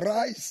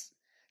arise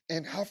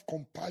and have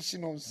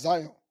compassion on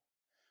Zion,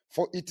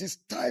 for it is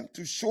time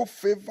to show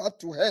favor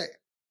to her.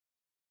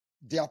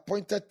 The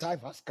appointed time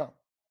has come.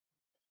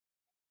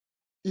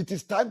 It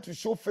is time to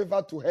show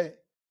favor to her.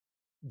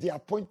 The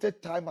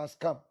appointed time has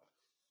come.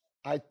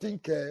 I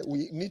think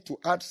we need to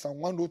add Psalm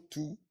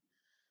 102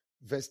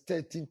 verse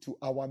 13 to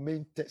our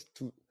main text,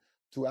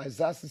 to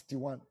Isaiah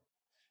 61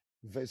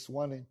 verse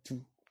 1 and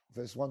 2,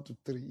 verse 1 to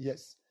 3.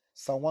 Yes,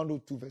 Psalm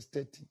 102 verse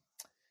 13.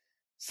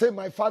 Say,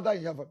 my Father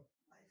in heaven,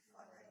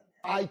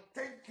 I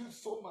thank you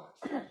so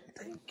much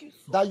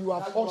that you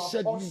have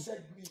ushered me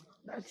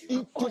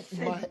into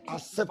my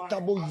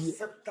acceptable year,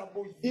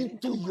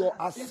 into your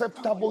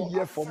acceptable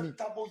year for me.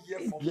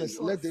 Yes,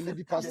 let the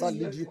lady pastor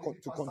lead you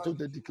to control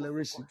the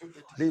declaration.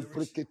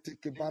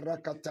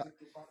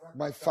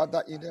 My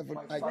Father in heaven,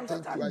 I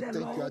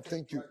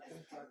thank you.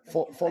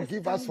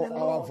 Forgive us for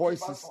our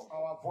voices,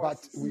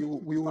 but we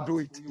will do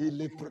it.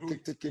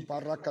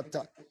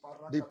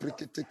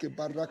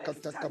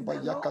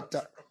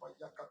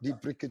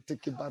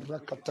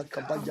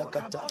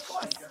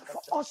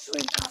 For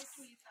ushering us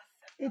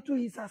into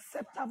his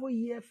acceptable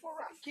year for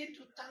us.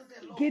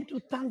 Begin to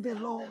thank the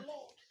Lord.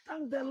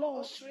 Thank the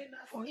Lord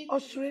for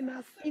ushering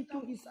us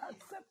into his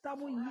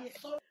acceptable year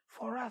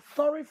for us.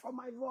 Sorry for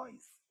my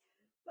voice,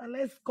 but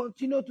let's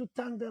continue to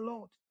thank the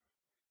Lord.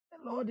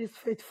 The Lord is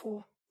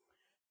faithful.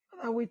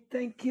 Father, we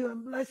thank you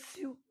and bless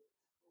you.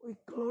 We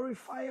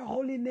glorify your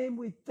holy name.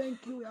 We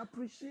thank you. We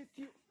appreciate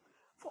you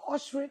for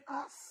ushering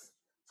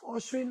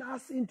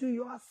us into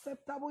your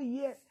acceptable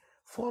year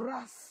for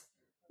us.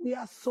 We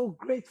are so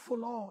grateful,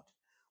 Lord.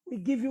 We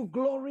give you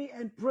glory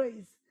and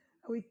praise.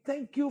 And we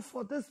thank you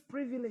for this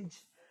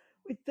privilege.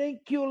 We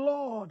thank you,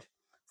 Lord,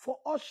 for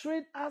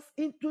ushering us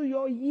into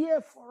your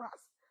year for us,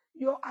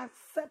 your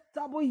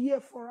acceptable year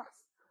for us.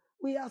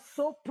 We are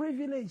so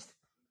privileged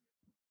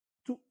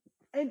to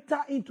enter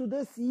into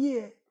this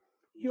year,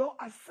 your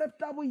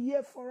acceptable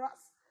year for us.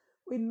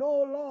 We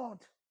know, Lord,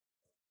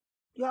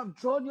 you have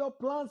drawn your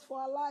plans for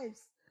our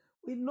lives.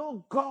 We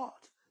know, God,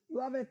 you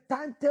have a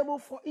timetable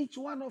for each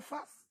one of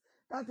us.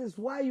 That is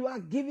why you are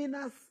giving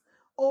us,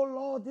 oh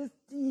Lord, this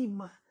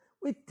team.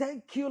 We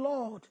thank you,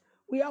 Lord.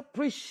 We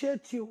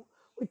appreciate you.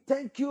 We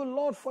thank you,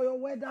 Lord, for your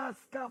word that has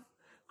come.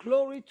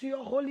 Glory to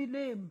your holy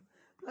name.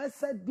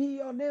 Blessed be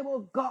your name,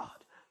 O God.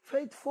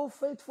 Faithful,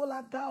 faithful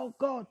art thou,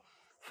 God.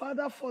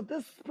 Father, for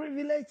this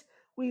privilege,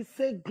 we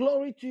say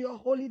glory to your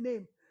holy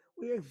name.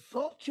 We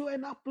exalt you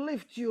and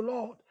uplift you,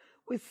 Lord.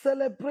 We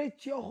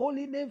celebrate your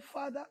holy name,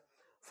 Father,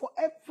 for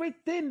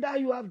everything that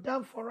you have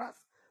done for us,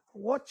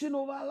 for watching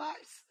over our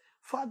lives,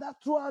 Father,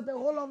 throughout the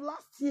whole of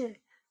last year,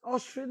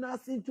 ushering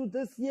us into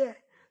this year,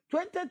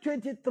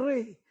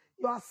 2023,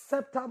 your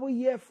acceptable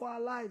year for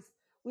our lives.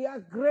 We are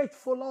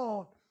grateful,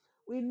 Lord.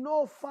 We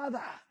know,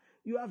 Father,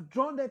 you have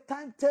drawn the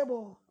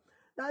timetable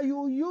that you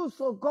will use,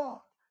 oh God,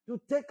 to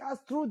take us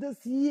through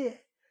this year,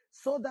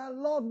 so that,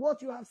 Lord,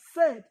 what you have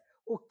said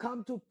will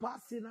come to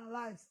pass in our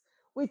lives.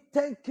 We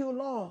thank you,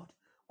 Lord,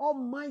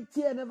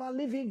 Almighty and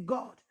ever-living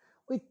God.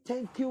 We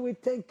thank you, we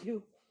thank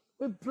you.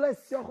 We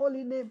bless your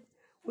holy name.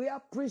 We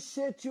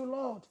appreciate you,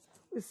 Lord.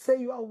 We say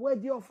you are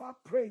worthy of our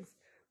praise.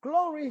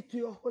 Glory to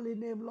your holy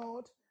name,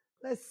 Lord.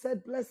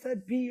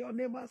 Blessed be your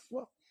name as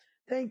well.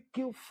 Thank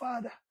you,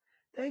 Father.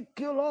 Thank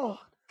you, Lord.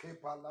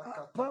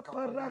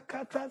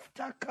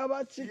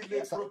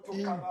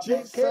 In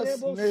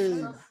Jesus'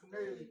 name,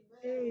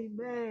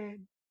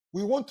 Amen.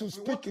 we want to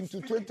speak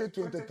into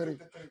 2023.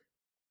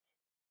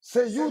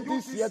 Say, you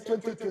this year,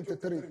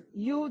 2023.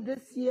 You this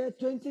year,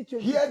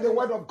 2023. Hear the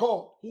word of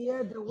God.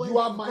 Hear the word You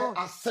are of my God.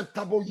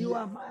 acceptable You year.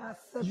 are my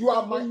acceptable You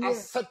are my year.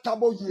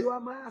 acceptable year. You are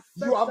my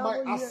You are my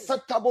acceptable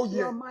acceptable year.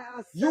 You are year. my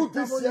You acceptable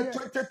this year, year.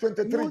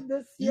 2023. You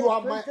this You year,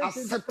 are my 2023.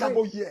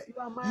 acceptable year. You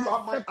are my You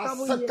are my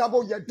acceptable year.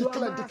 acceptable year. You are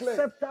Declare, my declare.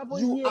 acceptable You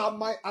year. are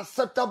my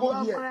You acceptable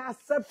are year. my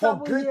For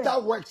acceptable year. greater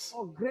works.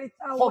 For greater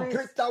For works.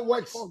 greater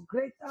works. For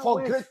greater For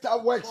works. greater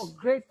works. For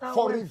greater For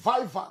works.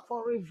 revival.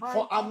 For For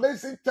revival.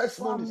 amazing For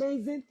testimonies.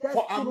 amazing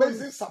For testimonies.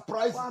 amazing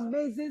surprises. For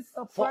amazing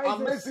For surprises.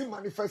 amazing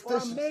For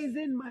manifestations.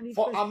 amazing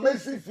For amazing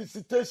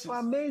manifestations. For visitations.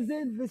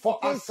 amazing For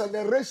visitations.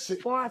 acceleration.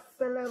 For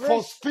For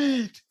acceleration.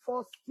 speed.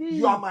 For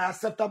You are speed. my You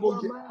acceptable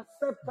are year. my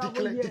acceptable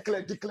Declare, year.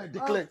 declare, declare,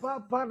 declare.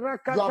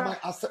 You are Apaparakata. my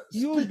acceptable.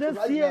 You Speak this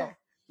right now. year,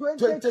 2023.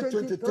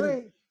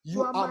 2023.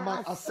 You are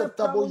my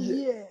acceptable year.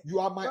 year. You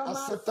are my You are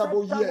my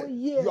acceptable year. acceptable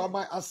year. You are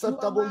my You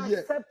are acceptable my year.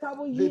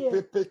 acceptable Le year.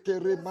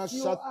 pepekere Yes,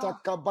 you mashata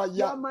are.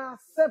 You kabaya. are my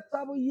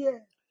acceptable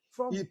year.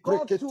 From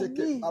God to Ipreketeke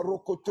me,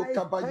 barokoto I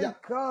kabaya. thank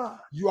God.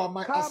 You are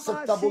my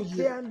acceptable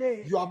year.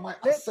 Kabashikiande. You are my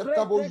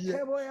acceptable year. Leprete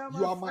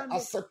You are my keboyamasande.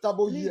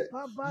 acceptable year.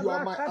 You are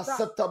my Lipabarakata.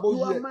 acceptable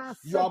You are year. my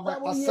You are my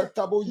acceptable year.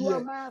 acceptable You are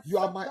year. my You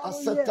are my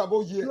acceptable year.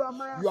 acceptable year. You are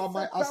my You are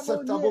my acceptable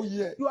acceptable year.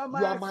 year. You are You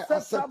my are my acceptable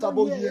acceptable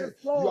year. year. Yes,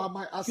 You Lord. are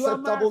my You are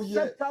my acceptable year.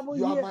 acceptable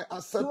You are year. my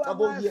You are my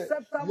acceptable year.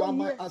 You acceptable are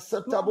my year.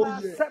 You are acceptable my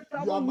year.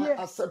 You acceptable are my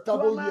year.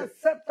 You are acceptable my year.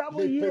 acceptable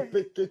Le year.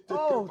 pepeketeke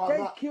Oh, bara.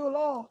 thank you,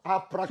 Lord.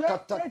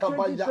 Aprakata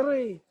kabaya.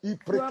 2023.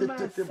 You are my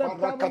Ipreketeke acceptable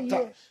barakata.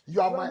 year.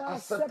 You are You are my my acceptable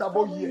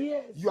acceptable year.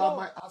 year. You are Lord.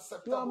 my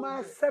You are acceptable my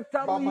year.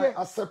 You acceptable are my year.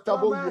 You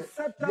are acceptable my year.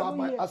 You are acceptable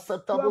my year.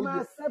 You are acceptable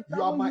my year.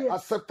 You are acceptable my year.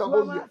 You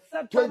are acceptable my year.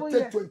 acceptable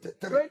year.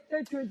 2023.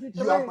 You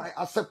 2023. are my You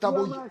acceptable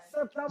are my year.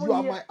 acceptable You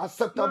are year. my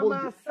You are acceptable my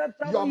year.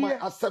 You acceptable are my year.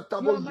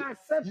 You acceptable are year. my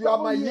You are acceptable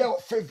my year year.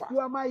 of favor. You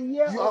are my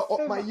year You of are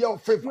my favor. year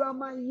of favor. You are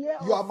my year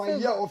You of are my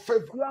year favor. of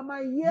favor. You are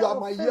my year You are of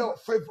my year favor.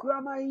 of favor. You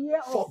are my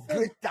year of For favor.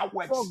 greater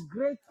For works.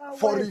 greater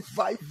For works.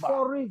 revival. For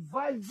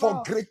For revival.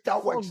 greater For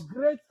works.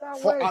 greater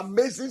For works.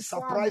 amazing For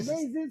surprises.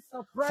 amazing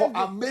For surprises.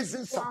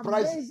 amazing For surprises.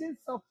 amazing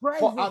For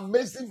surprises.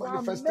 amazing For manifestations.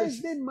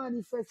 amazing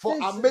For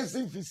manifestations.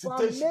 amazing For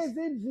visitations.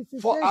 amazing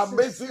For visitations.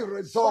 amazing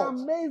For results.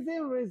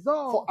 amazing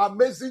For results.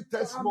 amazing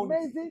For testimonies.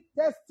 amazing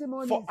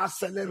For testimonies.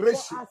 For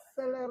acceleration.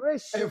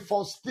 And acceleration.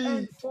 for And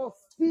speed. for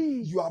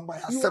speed. You are my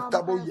You are acceptable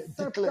my year.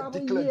 Declare, acceptable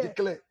declare, year.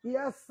 declare.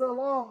 Yes, the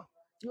Lord.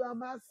 You are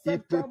my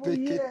acceptable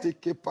year.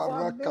 Ipepeketeke For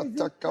parakata amazing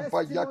testimonies.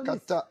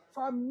 kabayakata.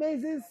 For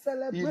amazing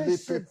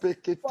celebrations.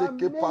 For Ilepepeketeke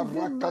amazing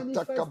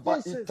parakata kaba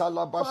manifestations.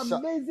 For italabasha.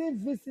 amazing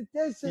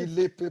visitations.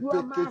 You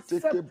are my Ilepepeketeke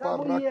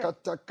acceptable year.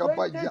 barakata kabaya.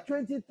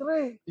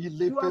 2023.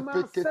 You are my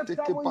Ilepepeketeke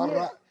acceptable bara.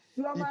 year.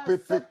 You are my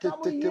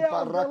acceptable Ipepeketeke year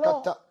of the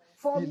Lord. barakata.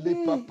 For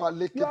me,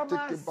 you are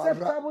my Ilepapaleketeke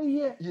bara. acceptable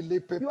year.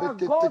 You are God's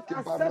Ilepepeketeke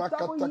acceptable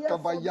barakata year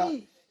for kabaya.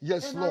 me.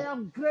 Yes, And I Lord.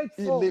 am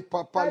grateful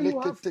that you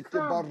have Ilepapaleketeke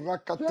come.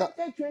 barakata.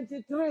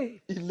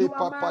 2023, you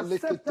are my Ilepapaleketeke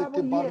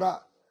acceptable year.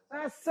 bara.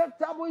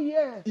 acceptable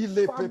year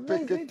Ile for pepe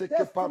amazing kete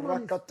ke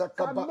testimonies, parakata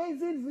for kaba.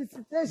 amazing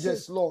visitations,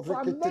 Yes, Lord. for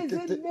Rekete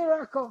kete. amazing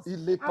miracles,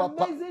 Ile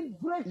papa. amazing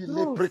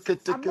Ile breakthroughs,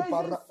 prekete ke amazing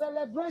para.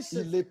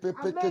 celebrations, Ile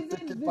pepe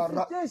kete amazing ke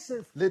para.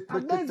 visitations, Le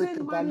prekete amazing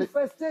ke bale.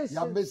 manifestations.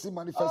 Amazing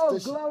Oh,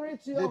 manifestation. glory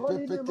to Le your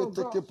holy pepe name, of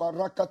kete God. ke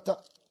parakata.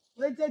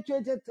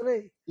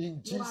 2023.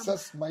 In You are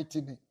Jesus'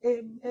 mighty name.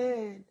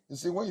 Amen. You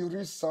see, when you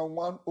read Psalm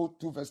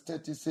 102, verse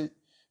 30, say,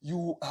 you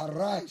will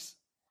arise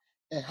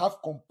and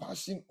have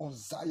compassion on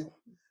Zion.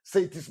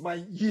 Say, it is my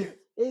year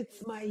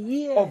It's my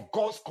year of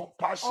God's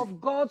compassion.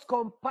 of God's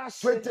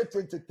compassion.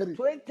 2023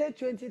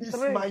 2023.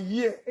 is my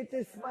year It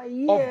is my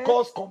of year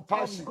God's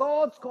of compassion.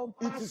 God's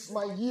It compassion. is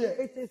my year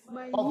It is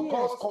my of year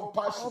God's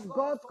compassion. of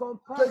God's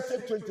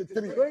compassion.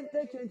 2023.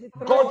 2023.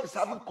 God is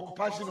having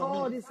compassion on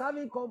God me. is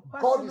having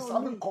God compassion is on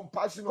having me.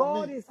 compassion on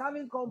God me. is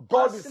having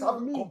God is compassion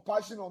on having me.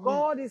 compassion on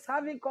me. God is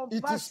having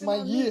It is compassion my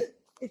on year me.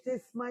 It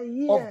is my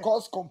of year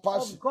God's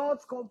compassion. of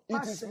God's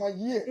It is compassion. my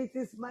year It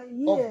is my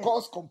of year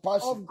God's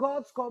compassion. of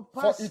God's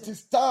For compassion. it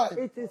is time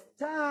It is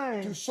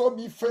time to show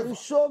me to favor.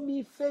 show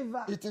me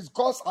favor. It is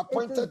God's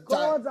It is appointed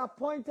time. God's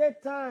appointed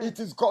time. It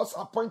is God's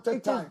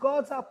appointed It is time.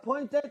 God's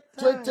appointed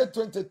time.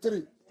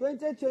 2023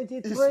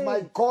 2023 is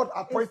my God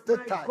is appointed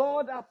my time.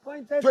 God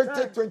appointed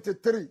time.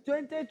 2023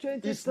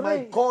 2023 is my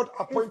God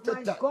is appointed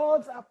my time.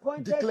 God's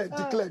appointed Declare,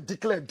 time. declare,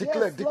 declare,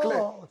 declare, Yes,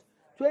 declare. Lord.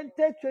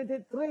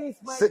 2023 is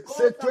my Say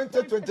God's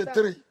appointed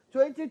time. 2023.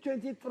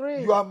 2023.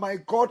 You are my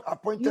God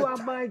You appointed are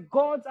time. my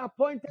God's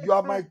appointed You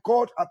are my time.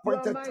 God You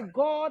are appointed my time.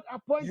 God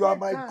You are appointed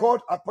my time.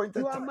 God appointed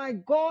You are time. my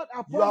God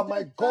You are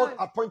my appointed God time.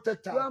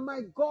 appointed You are time.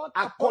 my God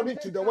According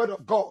to appointed the time. word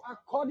of God.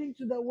 According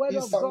to the word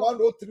In of Psalm God.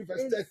 103,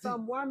 verse In 13.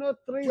 Psalm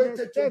 103,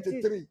 verse 2023.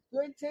 13.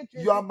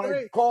 You are my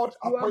 2023. God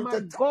You are my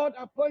appointed time. God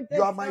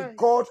You appointed are my time.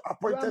 God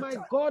You are appointed my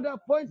time. God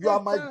You are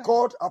appointed my time.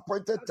 God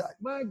appointed time.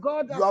 My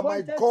God You are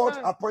my appointed God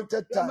time.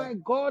 appointed You are my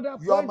time. God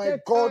You are my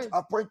appointed God time.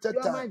 appointed You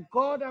are my time.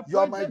 God You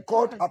are my appointed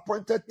God time.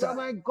 appointed You are time.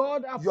 my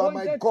God You are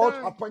my appointed God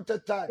time.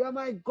 appointed time. You are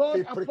my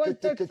God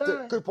appointed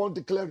time. Keep on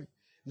declaring.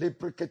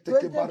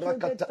 Lepreketeke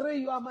barakata. 2023,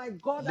 you are my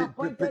God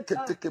appointed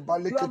time. Lepreketeke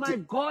You are my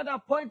balekete. God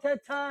appointed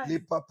time.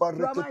 Lepapa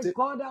You are my rekete.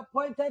 God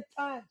appointed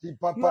time.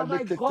 You Lepapa are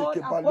my God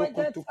leketeke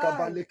appointed balokotuka time.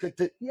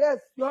 balekete. Yes,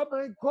 you are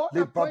my God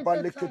Lepapa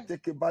appointed time.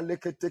 leketeke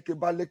baleketeke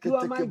You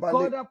are my baleketeke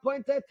bale. God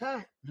appointed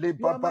time.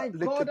 You are Lebaba my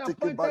God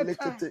leketeke appointed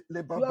time. balekete.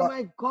 You are Lebaba.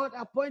 my God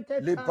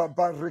appointed time.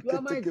 Lebaba You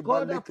are my reketeke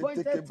God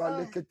baleketeke appointed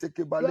time.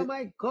 baleketeke You are bale.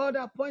 my God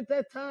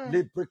appointed time.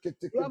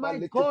 You Lepreketeke are my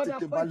God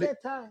baleketeke bale. appointed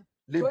time.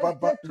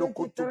 Lebaba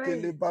lokotoke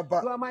 2023,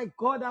 lebaba. you are my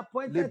God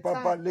appointed Lebaba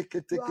time.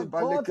 You leketeke are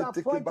God's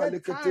baleketeke appointed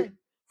balekete. time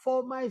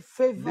for my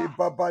favor.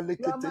 Lebaba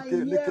You are my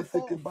leketeke year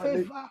leketeke for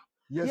bale. favor.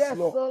 Yes, Yes,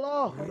 Lord. O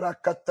Lord.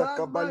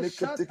 Rakataka Kama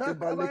baleketeke shata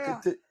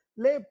kabaya. balekete.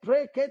 Le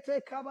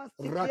brekete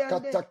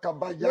kabastikiande. Rakataka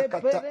Le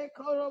bayakata. pere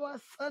koroba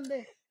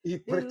sande.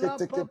 Ila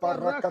Ipreketeke papa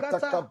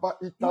barakataka rakata. ba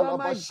You are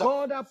my italabasha.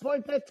 God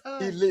appointed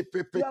time. Ile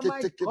You are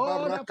my pepeketeke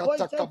God barakataka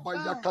appointed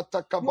time.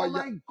 bayakataka You are baya.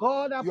 my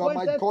God You are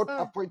my appointed God time.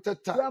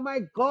 appointed You time. are my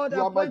God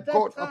You are my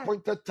appointed God time.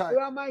 appointed time. You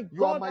are my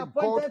You are God my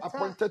God appointed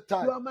time. appointed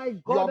You time. are my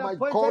You are God my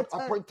God appointed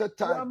time. appointed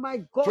You are time. my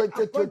God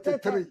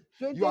appointed time. 2023.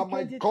 You are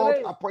my God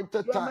 2023.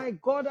 appointed You are time. my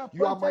God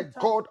You are my appointed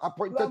time. God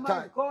You are appointed my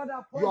time. God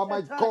You are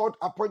my appointed time. God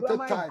You are appointed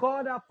my time.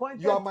 God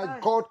You are appointed my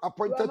time. God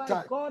You are appointed my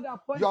time. God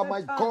You are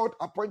my appointed time. God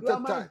You are appointed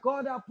my time.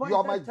 God You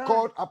are my appointed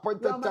time. God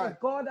You are appointed my time.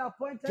 God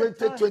appointed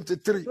time.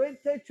 2023.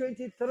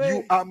 2023.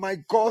 You are my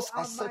You God's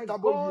are my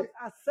acceptable God's year.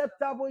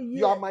 acceptable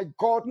You are year. my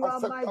God You are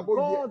my acceptable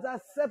year. God's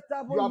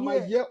acceptable You are my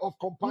year. year of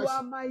You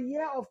are compassion. my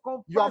year of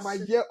You are my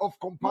compassion. year of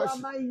You are compassion.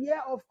 my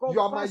year of You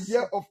are my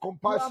year compassion. of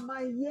You are compassion.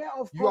 my year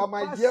of You are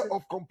my year compassion.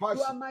 of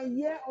You are compassion. my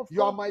year of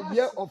You are my year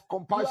compassion. of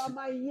You are compassion.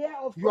 my year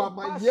of You are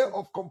my year compassion.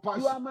 of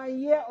You compassion. are my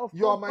year of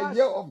You are my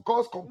year compassion. of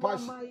God's You are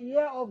compassion. my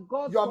year of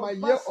God's You are my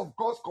year compassion. of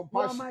God's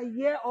You are compassion. my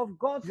year of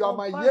God's You are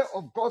my year compassion.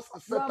 of God's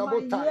You are my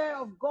acceptable time. year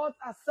of God's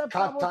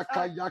acceptable Kataka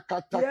time.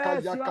 yakataka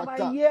Yes, you are my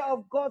yakata. year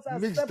of God's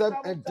Mix them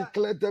acceptable and time.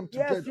 declare them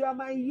Yes, together. you are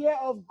my year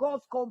of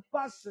God's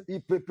compassion.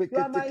 You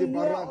are my Ipepeketeke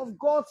year barana. of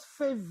God's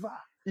favor.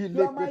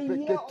 You are my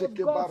year of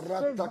Ilepepeketeke God's barata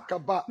favor.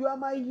 kaba. You are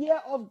my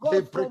year of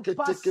God's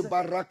Lepreketeke compassion.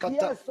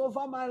 barakata. Yes,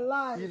 over my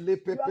life.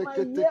 You are my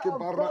year Ilepepeketeke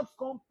of bara. God's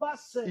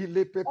compassion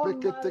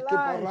on my Ilepepeketeke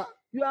life. bara.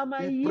 You are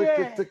my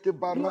year. Ipreketeke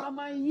You bara. are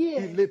my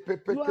year.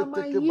 You are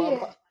my Ilepepeketeke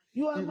year. bara.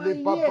 You are my Ile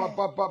ba year ba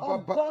ba ba ba of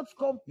ba. God's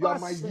You are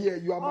my compassion, year.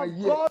 You are my of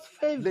year. God's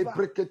favor.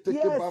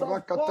 Lebreketeke Yes,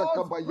 of barakata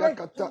God's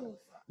kabayakata. breakthroughs,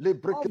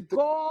 of Lebrekete.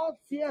 God's,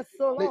 yes,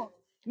 so Le- Lord.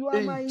 You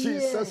are my In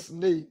year. Jesus'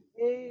 name.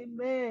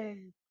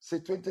 Amen. Say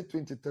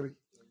 2023.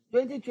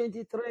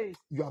 2023.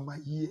 You are my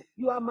year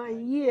You are my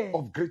year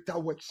of greater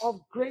works.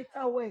 of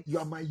greater works. You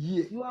are my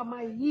year You are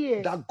my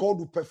year that God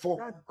will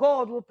perform that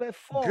God will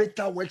perform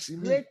greater works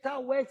in me greater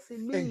works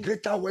in and me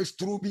greater works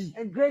through me.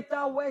 and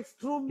greater works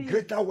through me.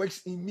 Greater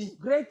works in me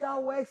Greater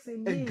works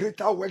in and me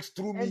greater works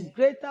through and me.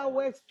 greater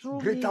works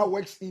through Greater me.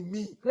 works in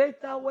me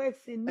Greater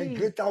works in and me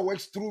greater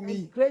works through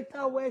me. and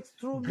greater works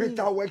through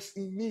me. Greater works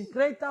in me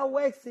Greater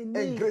works in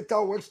and me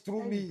greater works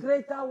through and me.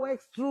 greater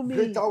works through me.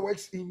 Greater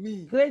works in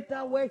me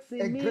Greater works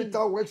in and me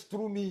Greater works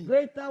through me.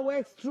 Greater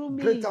works through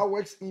me. Greater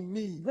works in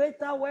me.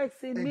 Greater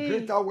works in And me.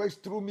 greater works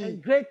through And me.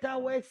 greater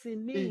works in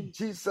In me.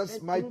 Jesus' And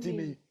through mighty me.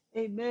 name.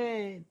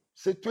 Amen.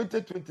 Say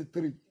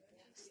 2023.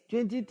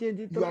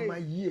 2023. You are my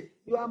year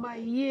You are my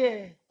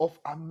year of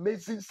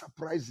amazing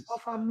surprises.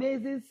 of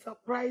amazing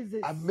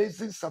surprises.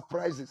 Amazing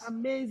surprises.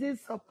 Amazing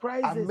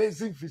surprises.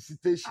 Amazing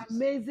visitations.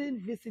 Amazing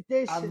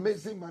visitations.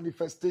 Amazing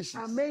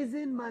manifestations.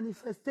 Amazing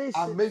manifestations.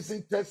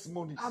 Amazing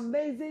testimonies.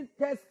 Amazing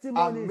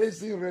testimonies.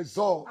 Amazing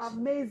results.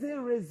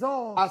 Amazing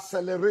results.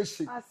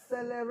 Acceleration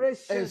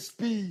Acceleration. and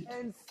speed.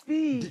 And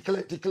speed.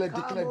 Declare, declare,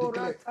 declare,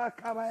 declare. Kamorata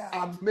kabaya.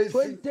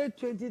 Amazing.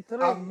 2023.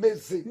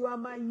 Amazing. You are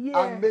my year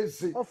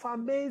Amazing. of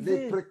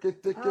amazing.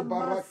 Lepreketeke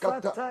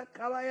barakata. Amasata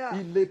kabaya.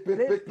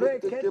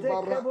 Ilepepeketeke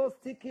bara.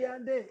 Lepreketeke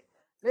ande.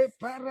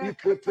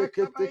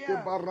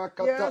 Ipepeketeke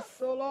barakata.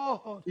 Yes, O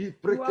Lord.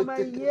 You are my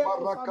Ipreketeke year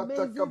of barakata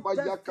amazing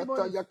kabayakata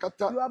testimonies.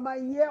 yakata. You are my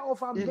year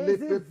of amazing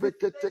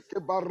Ilepepeketeke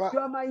bara. You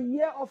are my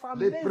year of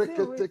amazing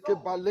Lepreketeke results. You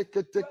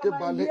baleketeke are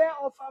my bale. year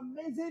of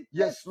amazing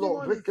Yes,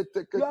 Lord. testimonies.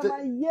 You are Reketekete.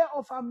 my year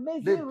of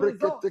amazing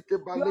results. Lepreketeke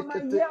You are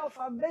my balekete. year of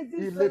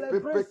amazing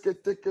celebrations.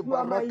 Ilepepeketeke You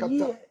are my barakata.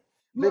 year.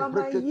 You are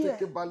my year.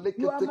 Lepreketeke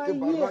You are my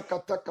baleketeke year.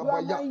 barakata You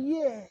are my kabaya.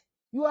 year.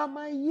 You are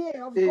my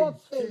year of In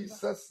God's favor.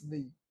 Jesus'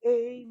 name.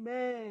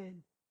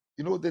 Amen.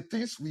 You know, the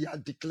things we are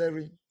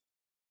declaring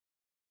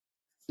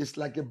is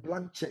like a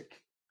blank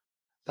check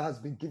that has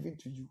been given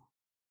to you,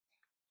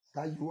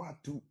 that you are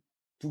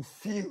to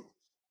feel.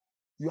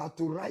 You have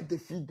to write the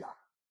figure.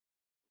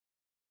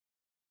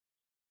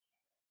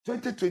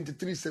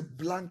 2023 is a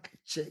blank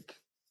check.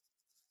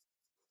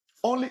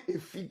 Only a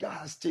figure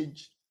has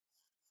changed.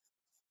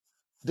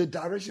 The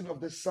direction of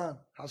the sun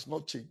has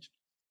not changed.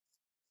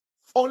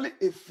 Only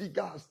a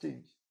figure has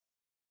changed.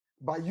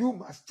 But you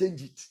must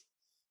change it.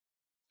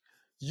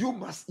 You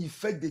must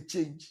effect the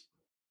change.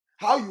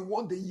 How you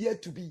want the year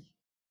to be.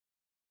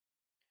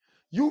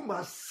 You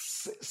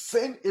must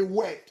send a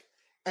word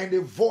and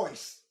a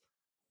voice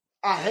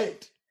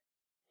ahead.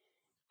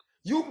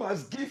 You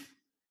must give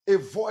a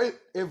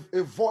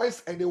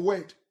voice and a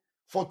word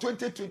for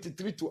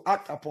 2023 to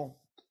act upon.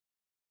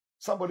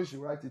 Somebody should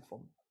write it for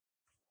me.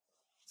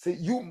 Say,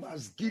 you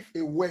must give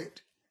a word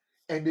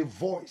and a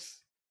voice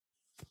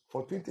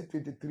for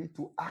 2023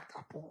 to act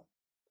upon.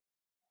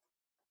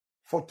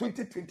 For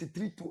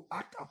 2023 to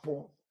act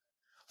upon.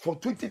 For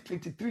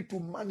 2023 to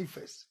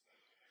manifest.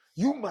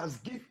 You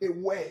must give a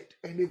word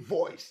and a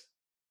voice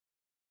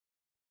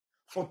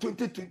for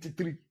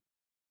 2023,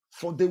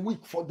 for the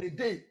week, for the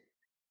day,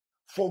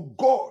 for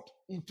God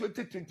in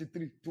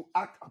 2023 to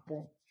act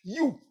upon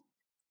you.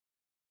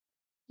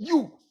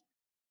 You.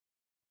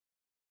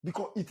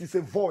 Because it is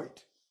a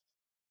void.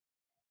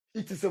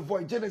 It is a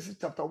void. Genesis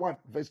chapter 1,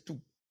 verse 2.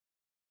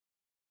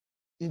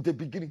 In the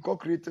beginning, God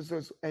created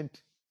us, and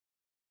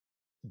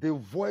the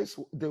voice,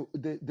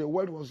 the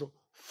word was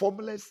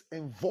formless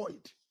and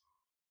void.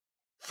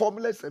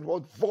 Formless and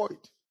what? Void.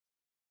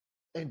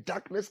 And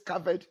darkness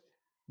covered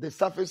the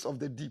surface of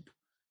the deep.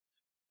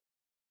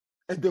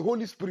 And the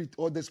Holy Spirit,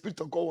 or the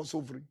Spirit of God, was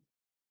hovering.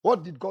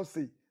 What did God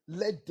say?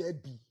 Let there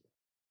be.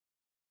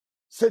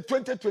 Say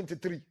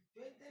 2023.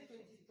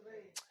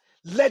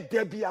 Let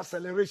there be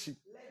acceleration.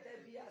 Let there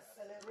be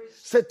acceleration.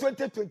 Say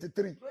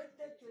 2023.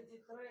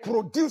 2023.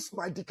 Produce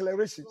my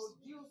declarations.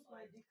 Produce my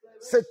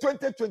declaration. Say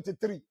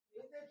 2023.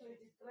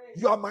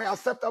 2023. You are my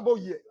acceptable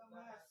year. You are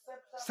my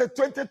acceptable. Say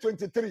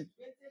 2023.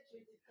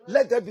 2023.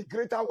 Let there be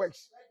greater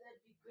works.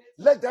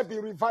 Let there be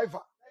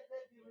revival.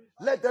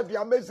 Let there be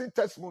amazing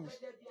testimonies.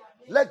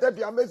 Let there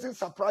be amazing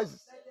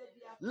surprises.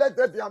 Let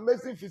there be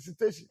amazing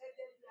visitation.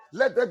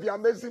 Let there be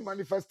amazing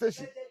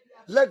manifestation.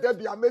 Let there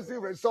be amazing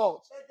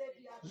results.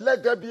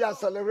 Let there be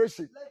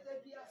acceleration.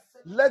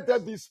 Let there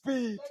be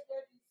speed.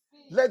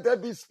 Let there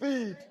be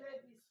speed.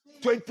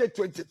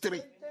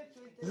 2023.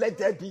 Let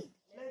there be.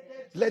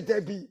 Let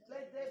there be.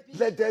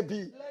 Let there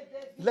be.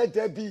 Let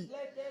there be.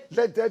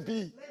 Let there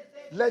be.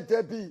 Let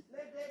there be.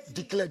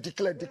 Declare,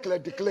 declare, declare,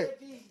 declare.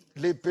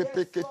 Le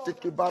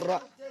pepeketeke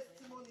bara.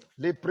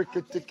 Le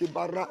preketeke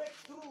bara.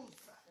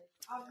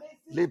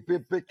 Le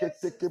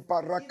pepeketeke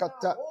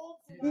barakata.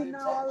 In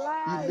our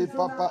lives, in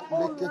our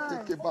own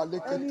lives,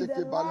 and in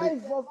the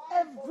life of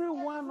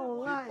everyone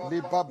online,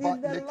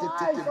 in the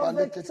life of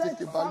the church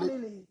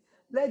family,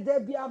 let there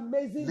be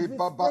amazing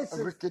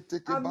visitations,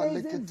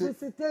 amazing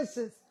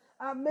visitations,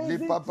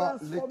 amazing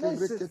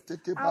transformations,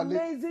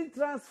 amazing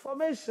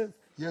transformations,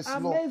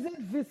 amazing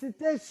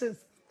visitations,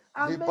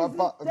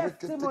 amazing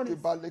testimonies,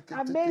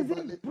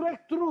 amazing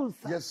breakthroughs,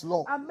 Yes,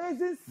 Lord.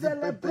 amazing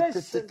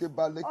celebrations.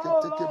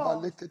 Oh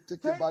Lord,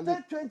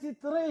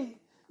 2023.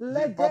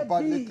 Let there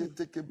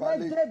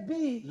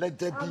be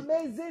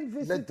amazing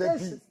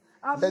visitations,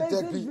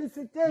 amazing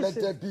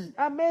visitations,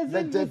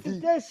 amazing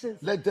visitations,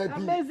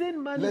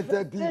 amazing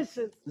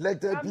manifestations,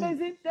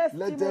 amazing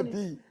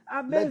testimonies,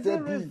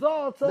 amazing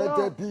results,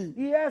 Lord.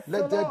 Yes,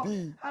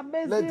 Lord.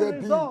 Amazing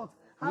results,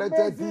 Let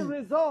there amazing be.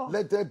 results,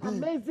 Let there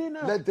be. amazing,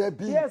 Let there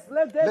be. yes,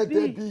 let there Let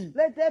there be, be.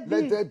 let there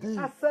Let be, there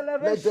be.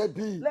 Let there acceleration,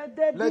 be. let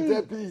there Let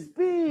there be, be.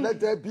 speed,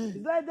 Let there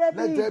be. let there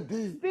Let there be,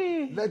 be.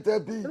 speed, Let there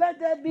be. let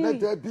there Let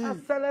be, there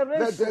be.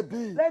 Let there acceleration,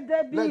 be. let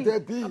there Let be, there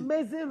be.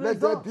 amazing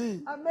Let there results,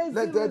 be.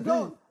 Let amazing there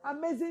be. results,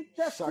 amazing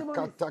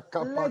testimonies, Shakata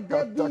let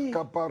there kapakata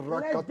be,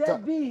 let there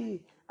kabarakata.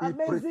 be,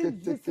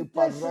 amazing Iprekete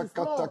visitations, barakata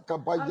Lord,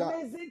 kabaya.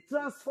 amazing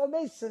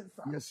transformations,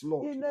 Yes,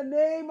 Lord. in the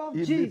name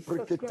of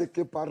Jesus Christ,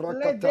 Iliprekete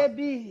let there barakata.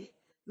 be,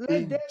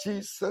 let In there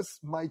Jesus'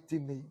 mighty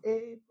name.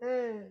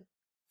 Amen.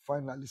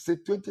 Finally, say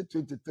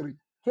 2023.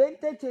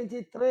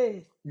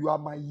 2023, You are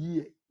my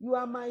year you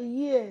are my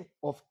year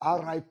of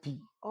RIP.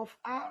 of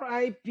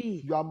RIP.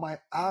 You are my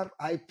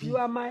RIP. You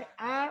are my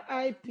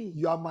RIP.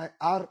 You are my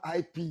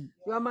RIP.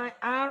 You are my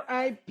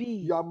RIP.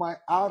 You are my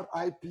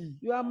RIP.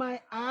 You are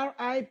my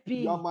RIP. You are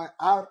my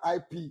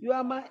RIP. You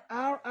are my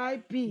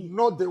RIP.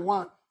 Not the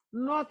one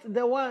Not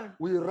the one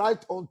we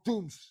write on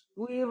tombs.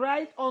 we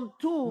write on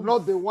tombs.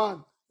 Not the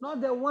one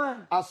Not the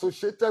one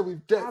associated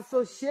with death.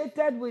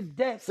 associated with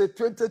death. Say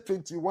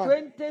 2021.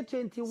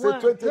 2021.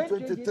 Say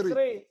 2023.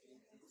 2023.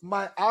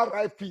 My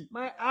RIP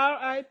My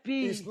RIP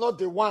is not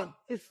the one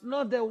is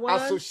not the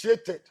one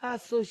associated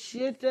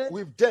associated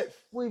with death.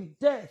 with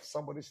death.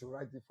 Somebody should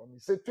write it for me.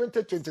 Say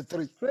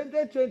 2023.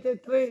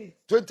 2023.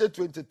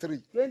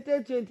 2023.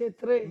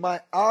 2023.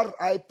 My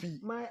RIP.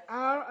 My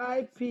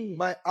RIP.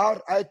 My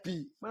RIP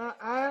My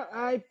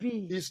RIP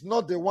is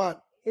not the one.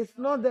 is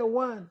not the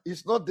one.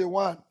 It's not the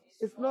one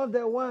It's not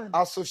the one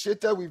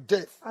associated with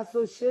death.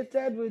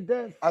 associated with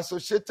death.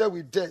 Associated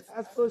with death.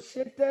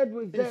 Associated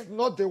with It's death.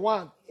 not the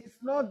one It's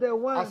not the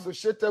one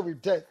associated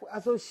with death.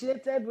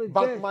 associated with But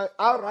death. my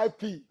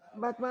RIP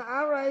But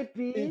my RIP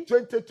in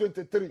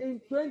 2023.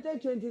 in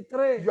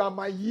 2023, You are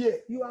my year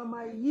you are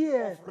my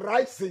year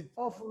rising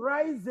of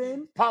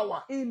rising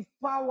power. in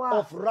power,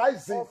 Of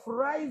rising of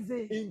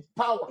rising in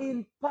power.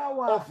 in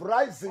power, Of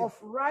rising of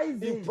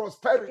rising in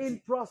prosperity.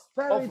 in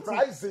prosperity, Of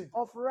rising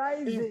of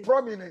rising in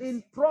prominence.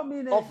 in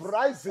prominence, Of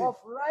rising of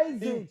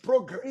rising in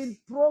progress. in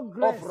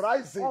progress, Of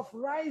rising of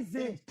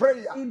rising in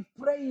prayer. in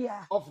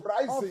prayer, Of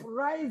of rising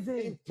rising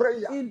in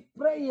prayer. in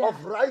prayer,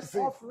 Of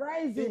rising of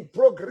rising in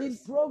progress. in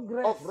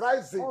progress, Of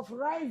rising of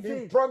rising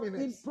in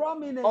prominence. in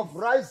prominence, Of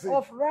rising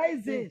of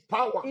rising in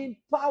power. in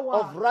power,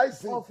 Of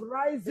rising of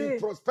rising in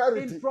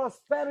prosperity.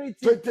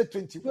 in prosperity.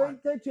 2021.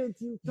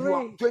 2023. You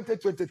are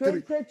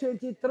 2023.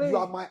 2023. You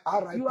are my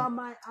RIP. You are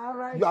my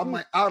RIP. You are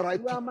my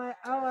RIP. You are my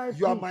RIP.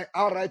 You are my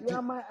RIP. You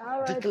are my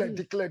Declare, RIP.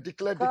 declare,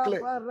 declare,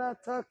 declare.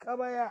 Kabarata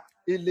kabaya.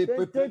 Ele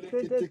pepe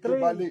leke teke 2023.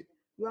 bale.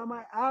 You are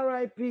my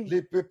RIP.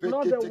 Le pepe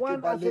Not ke the teke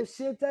one bale.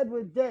 associated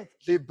with death.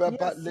 Le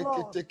baba Yes,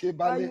 leke Lord. teke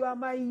But bale. you are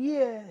my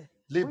year,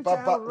 Le which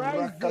I baba am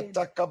rising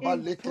rakata kaba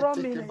in leke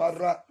teke prominence,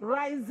 bara.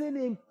 rising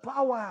in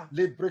power,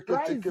 Le breke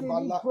teke rising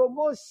in bala.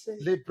 promotion,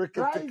 Le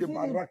breke teke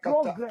rising in barakata.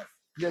 progress,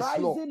 Yes,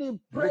 Lord. rising in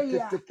Breke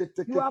prayer. teke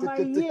teke You are my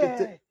teke teke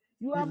te. year.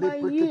 You are Ile my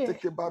breke year.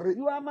 teke bare.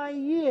 You are my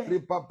year. Le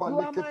baba You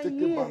are leke my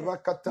teke year.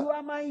 barakata. You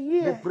are my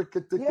Le year.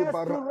 breke teke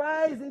Yes, to bara.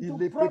 rise into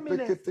Ile pepe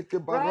prominence, ke teke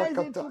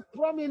rise barakata. into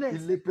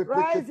prominence, Ile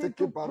pepe ke rise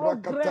teke into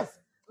barakata. progress,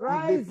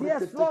 Ile rise,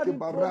 breke yes, Lord, teke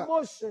in bara.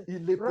 promotion,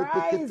 Ile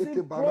pepe ke rise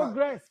teke in bara.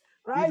 progress,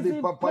 rise Ile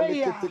in baba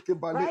leke prayer, teke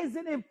bale.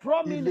 rising in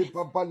Ile prominence,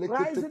 baba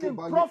leke rising teke in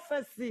bale.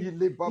 prophecy.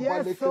 Ile baba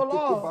Yes, leke so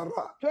teke Lord,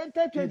 bara.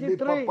 Ile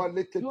 2023, baba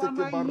leke you are teke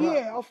my bara.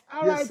 year of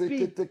Yes, RIP,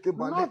 ke teke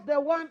bale. not the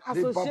one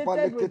Le baba associated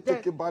leke with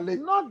death, teke bale.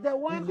 not the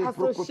one Ile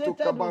brokoto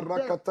associated with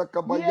death. kabarakata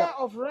kabaya. Year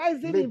of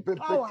rising Le in bebe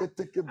power. ke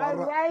teke I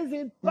bara. rise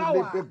in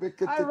Ile power. bebe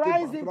ke I teke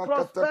rise in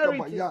barakata prosperity.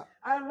 kabaya.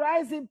 I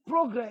rise in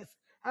progress.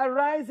 I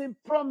rise in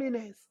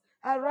prominence.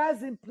 I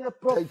rise in the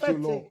Thank you,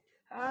 Lord. prophetic.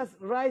 I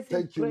rise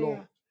in Thank you, Lord.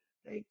 prayer.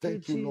 Thank you,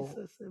 Thank you, Lord.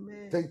 Jesus.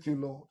 Amen. Thank you,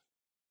 Lord.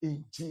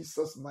 In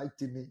Jesus'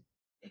 mighty name.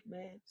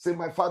 Amen. Say,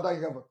 my Father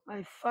in heaven,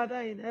 My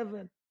Father in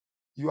heaven,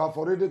 you have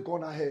already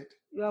gone ahead.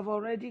 you have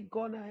already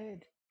gone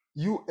ahead.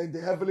 You and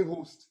the heavenly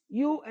host,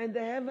 You and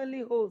the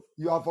heavenly host,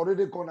 you have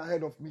already gone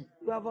ahead of me.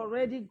 you have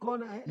already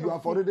gone ahead You of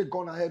have me. already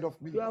gone ahead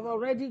of me. You have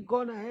already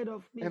gone ahead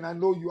of me. And I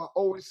know you are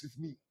always with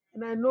me.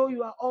 And I know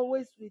you are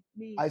always with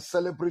me. I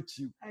celebrate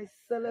you. I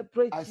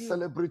celebrate I you.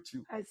 celebrate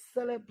you. I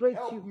celebrate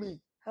Help you. me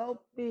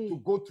Help to me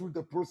go through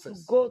the to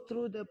process go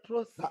through the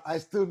process that I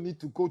still need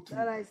to go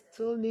that through. I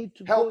still need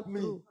to Help go me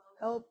through.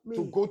 Help me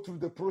to go through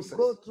the to process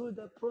go through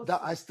the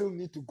that I process still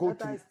need to go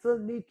that I through. still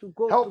need to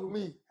go Help through.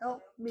 me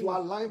Help me to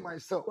align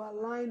myself to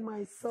align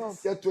myself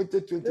this year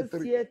this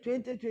 2023. year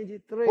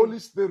 2023. Holy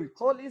Spirit,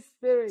 Holy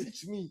Spirit,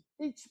 teach me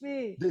teach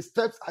me the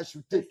steps I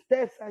should the take,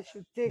 steps I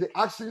should take, the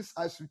actions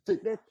I should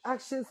take. the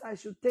actions I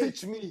should take.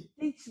 Teach me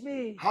Teach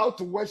me how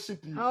to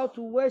worship you, how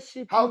to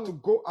worship how you, to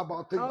go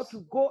about how things.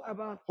 to go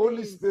about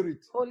Holy things.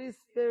 Spirit, Holy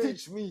Spirit,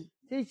 teach me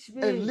teach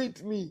and me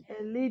lead me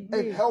and lead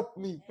and me help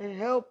me. and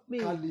help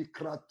me.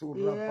 Kalikrato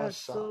Yes,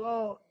 rabasha.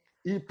 Lord.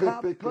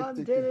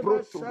 Ipepeketeke Kapandere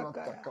broto bashakaya.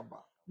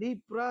 ratakaba.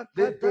 Libra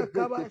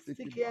katakaba Lepepeketeke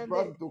stikiande.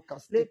 barando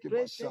kasteke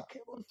basha.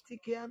 Lepreteke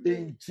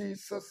stikiande. In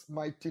Jesus'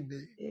 mighty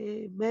name.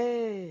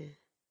 Amen.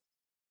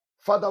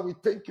 Father, we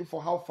thank you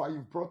for how far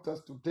you've brought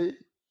us today.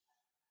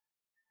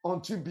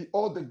 Unto Him be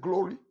all the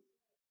glory.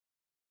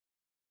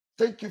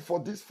 Thank you for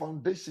this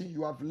foundation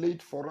you have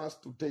laid for us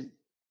today,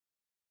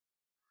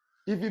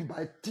 even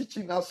by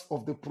teaching us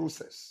of the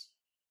process.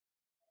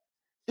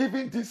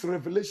 Even this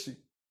revelation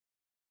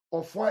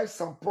of why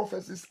some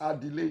prophecies are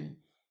delaying,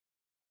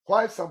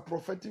 why some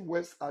prophetic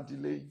words are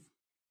delaying,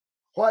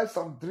 why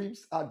some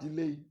dreams are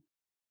delaying,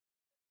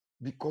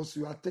 because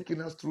you are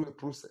taking us through a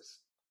process.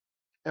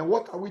 And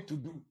what are we to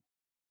do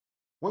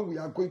when we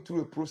are going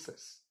through a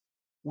process?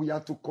 We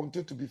are to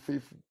continue to be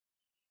faithful.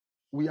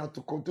 We are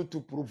to continue to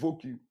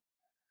provoke you.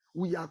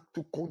 We are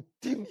to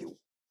continue.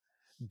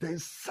 Then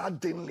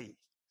suddenly,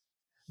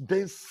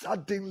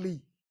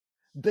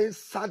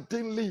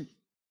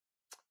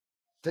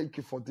 thank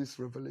you for this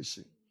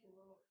revelation.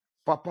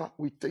 Papa,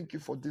 we thank you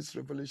for this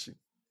revelation.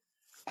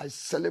 I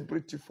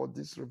celebrate you for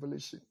this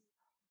revelation.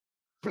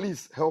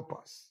 Please help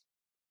us.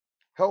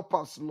 Help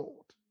us,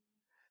 Lord.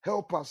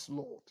 Help us,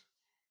 Lord.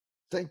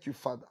 Thank you,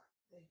 Father,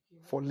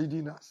 for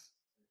leading us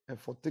and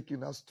for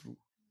taking us through.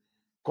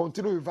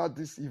 Continue with us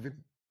this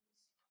evening.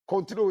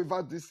 Continue with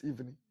us this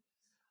evening.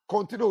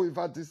 Continue with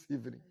us this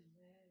evening.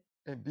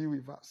 And be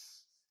with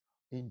us.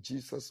 In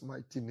Jesus'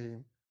 mighty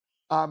name.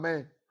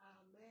 Amen.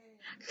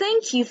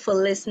 Thank you for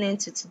listening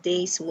to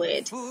today's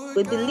word.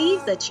 We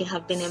believe that you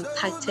have been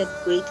impacted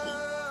greatly.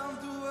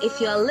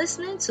 If you are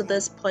listening to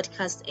this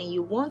podcast and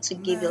you want to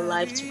give your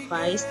life to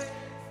Christ,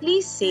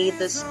 please say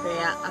this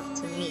prayer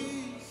after me.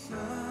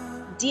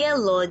 Dear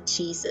Lord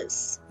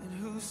Jesus,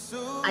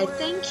 I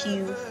thank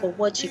you for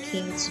what you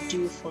came to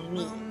do for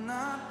me.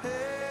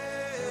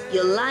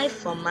 Your life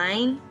for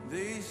mine,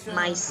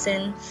 my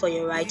sin for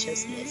your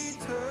righteousness.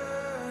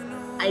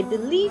 I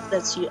believe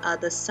that you are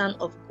the Son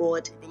of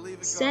God,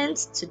 sent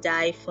to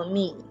die for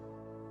me.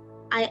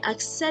 I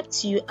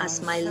accept you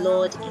as my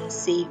Lord and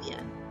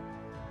Savior.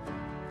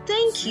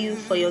 Thank you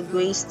for your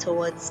grace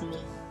towards me.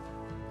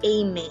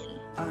 Amen.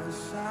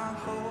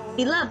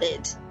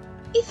 Beloved,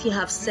 if you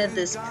have said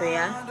this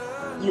prayer,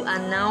 you are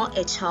now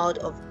a child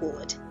of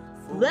God.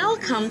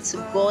 Welcome to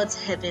God's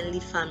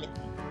heavenly family.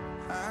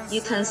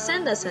 You can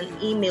send us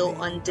an email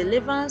on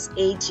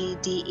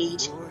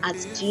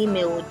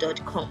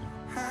deliveranceagdh@gmail.com.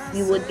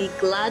 We would be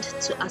glad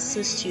to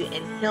assist you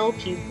and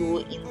help you grow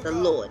in the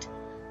Lord.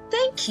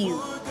 Thank you.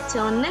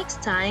 Till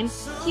next time,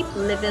 keep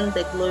living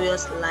the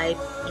glorious life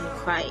in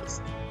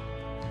Christ.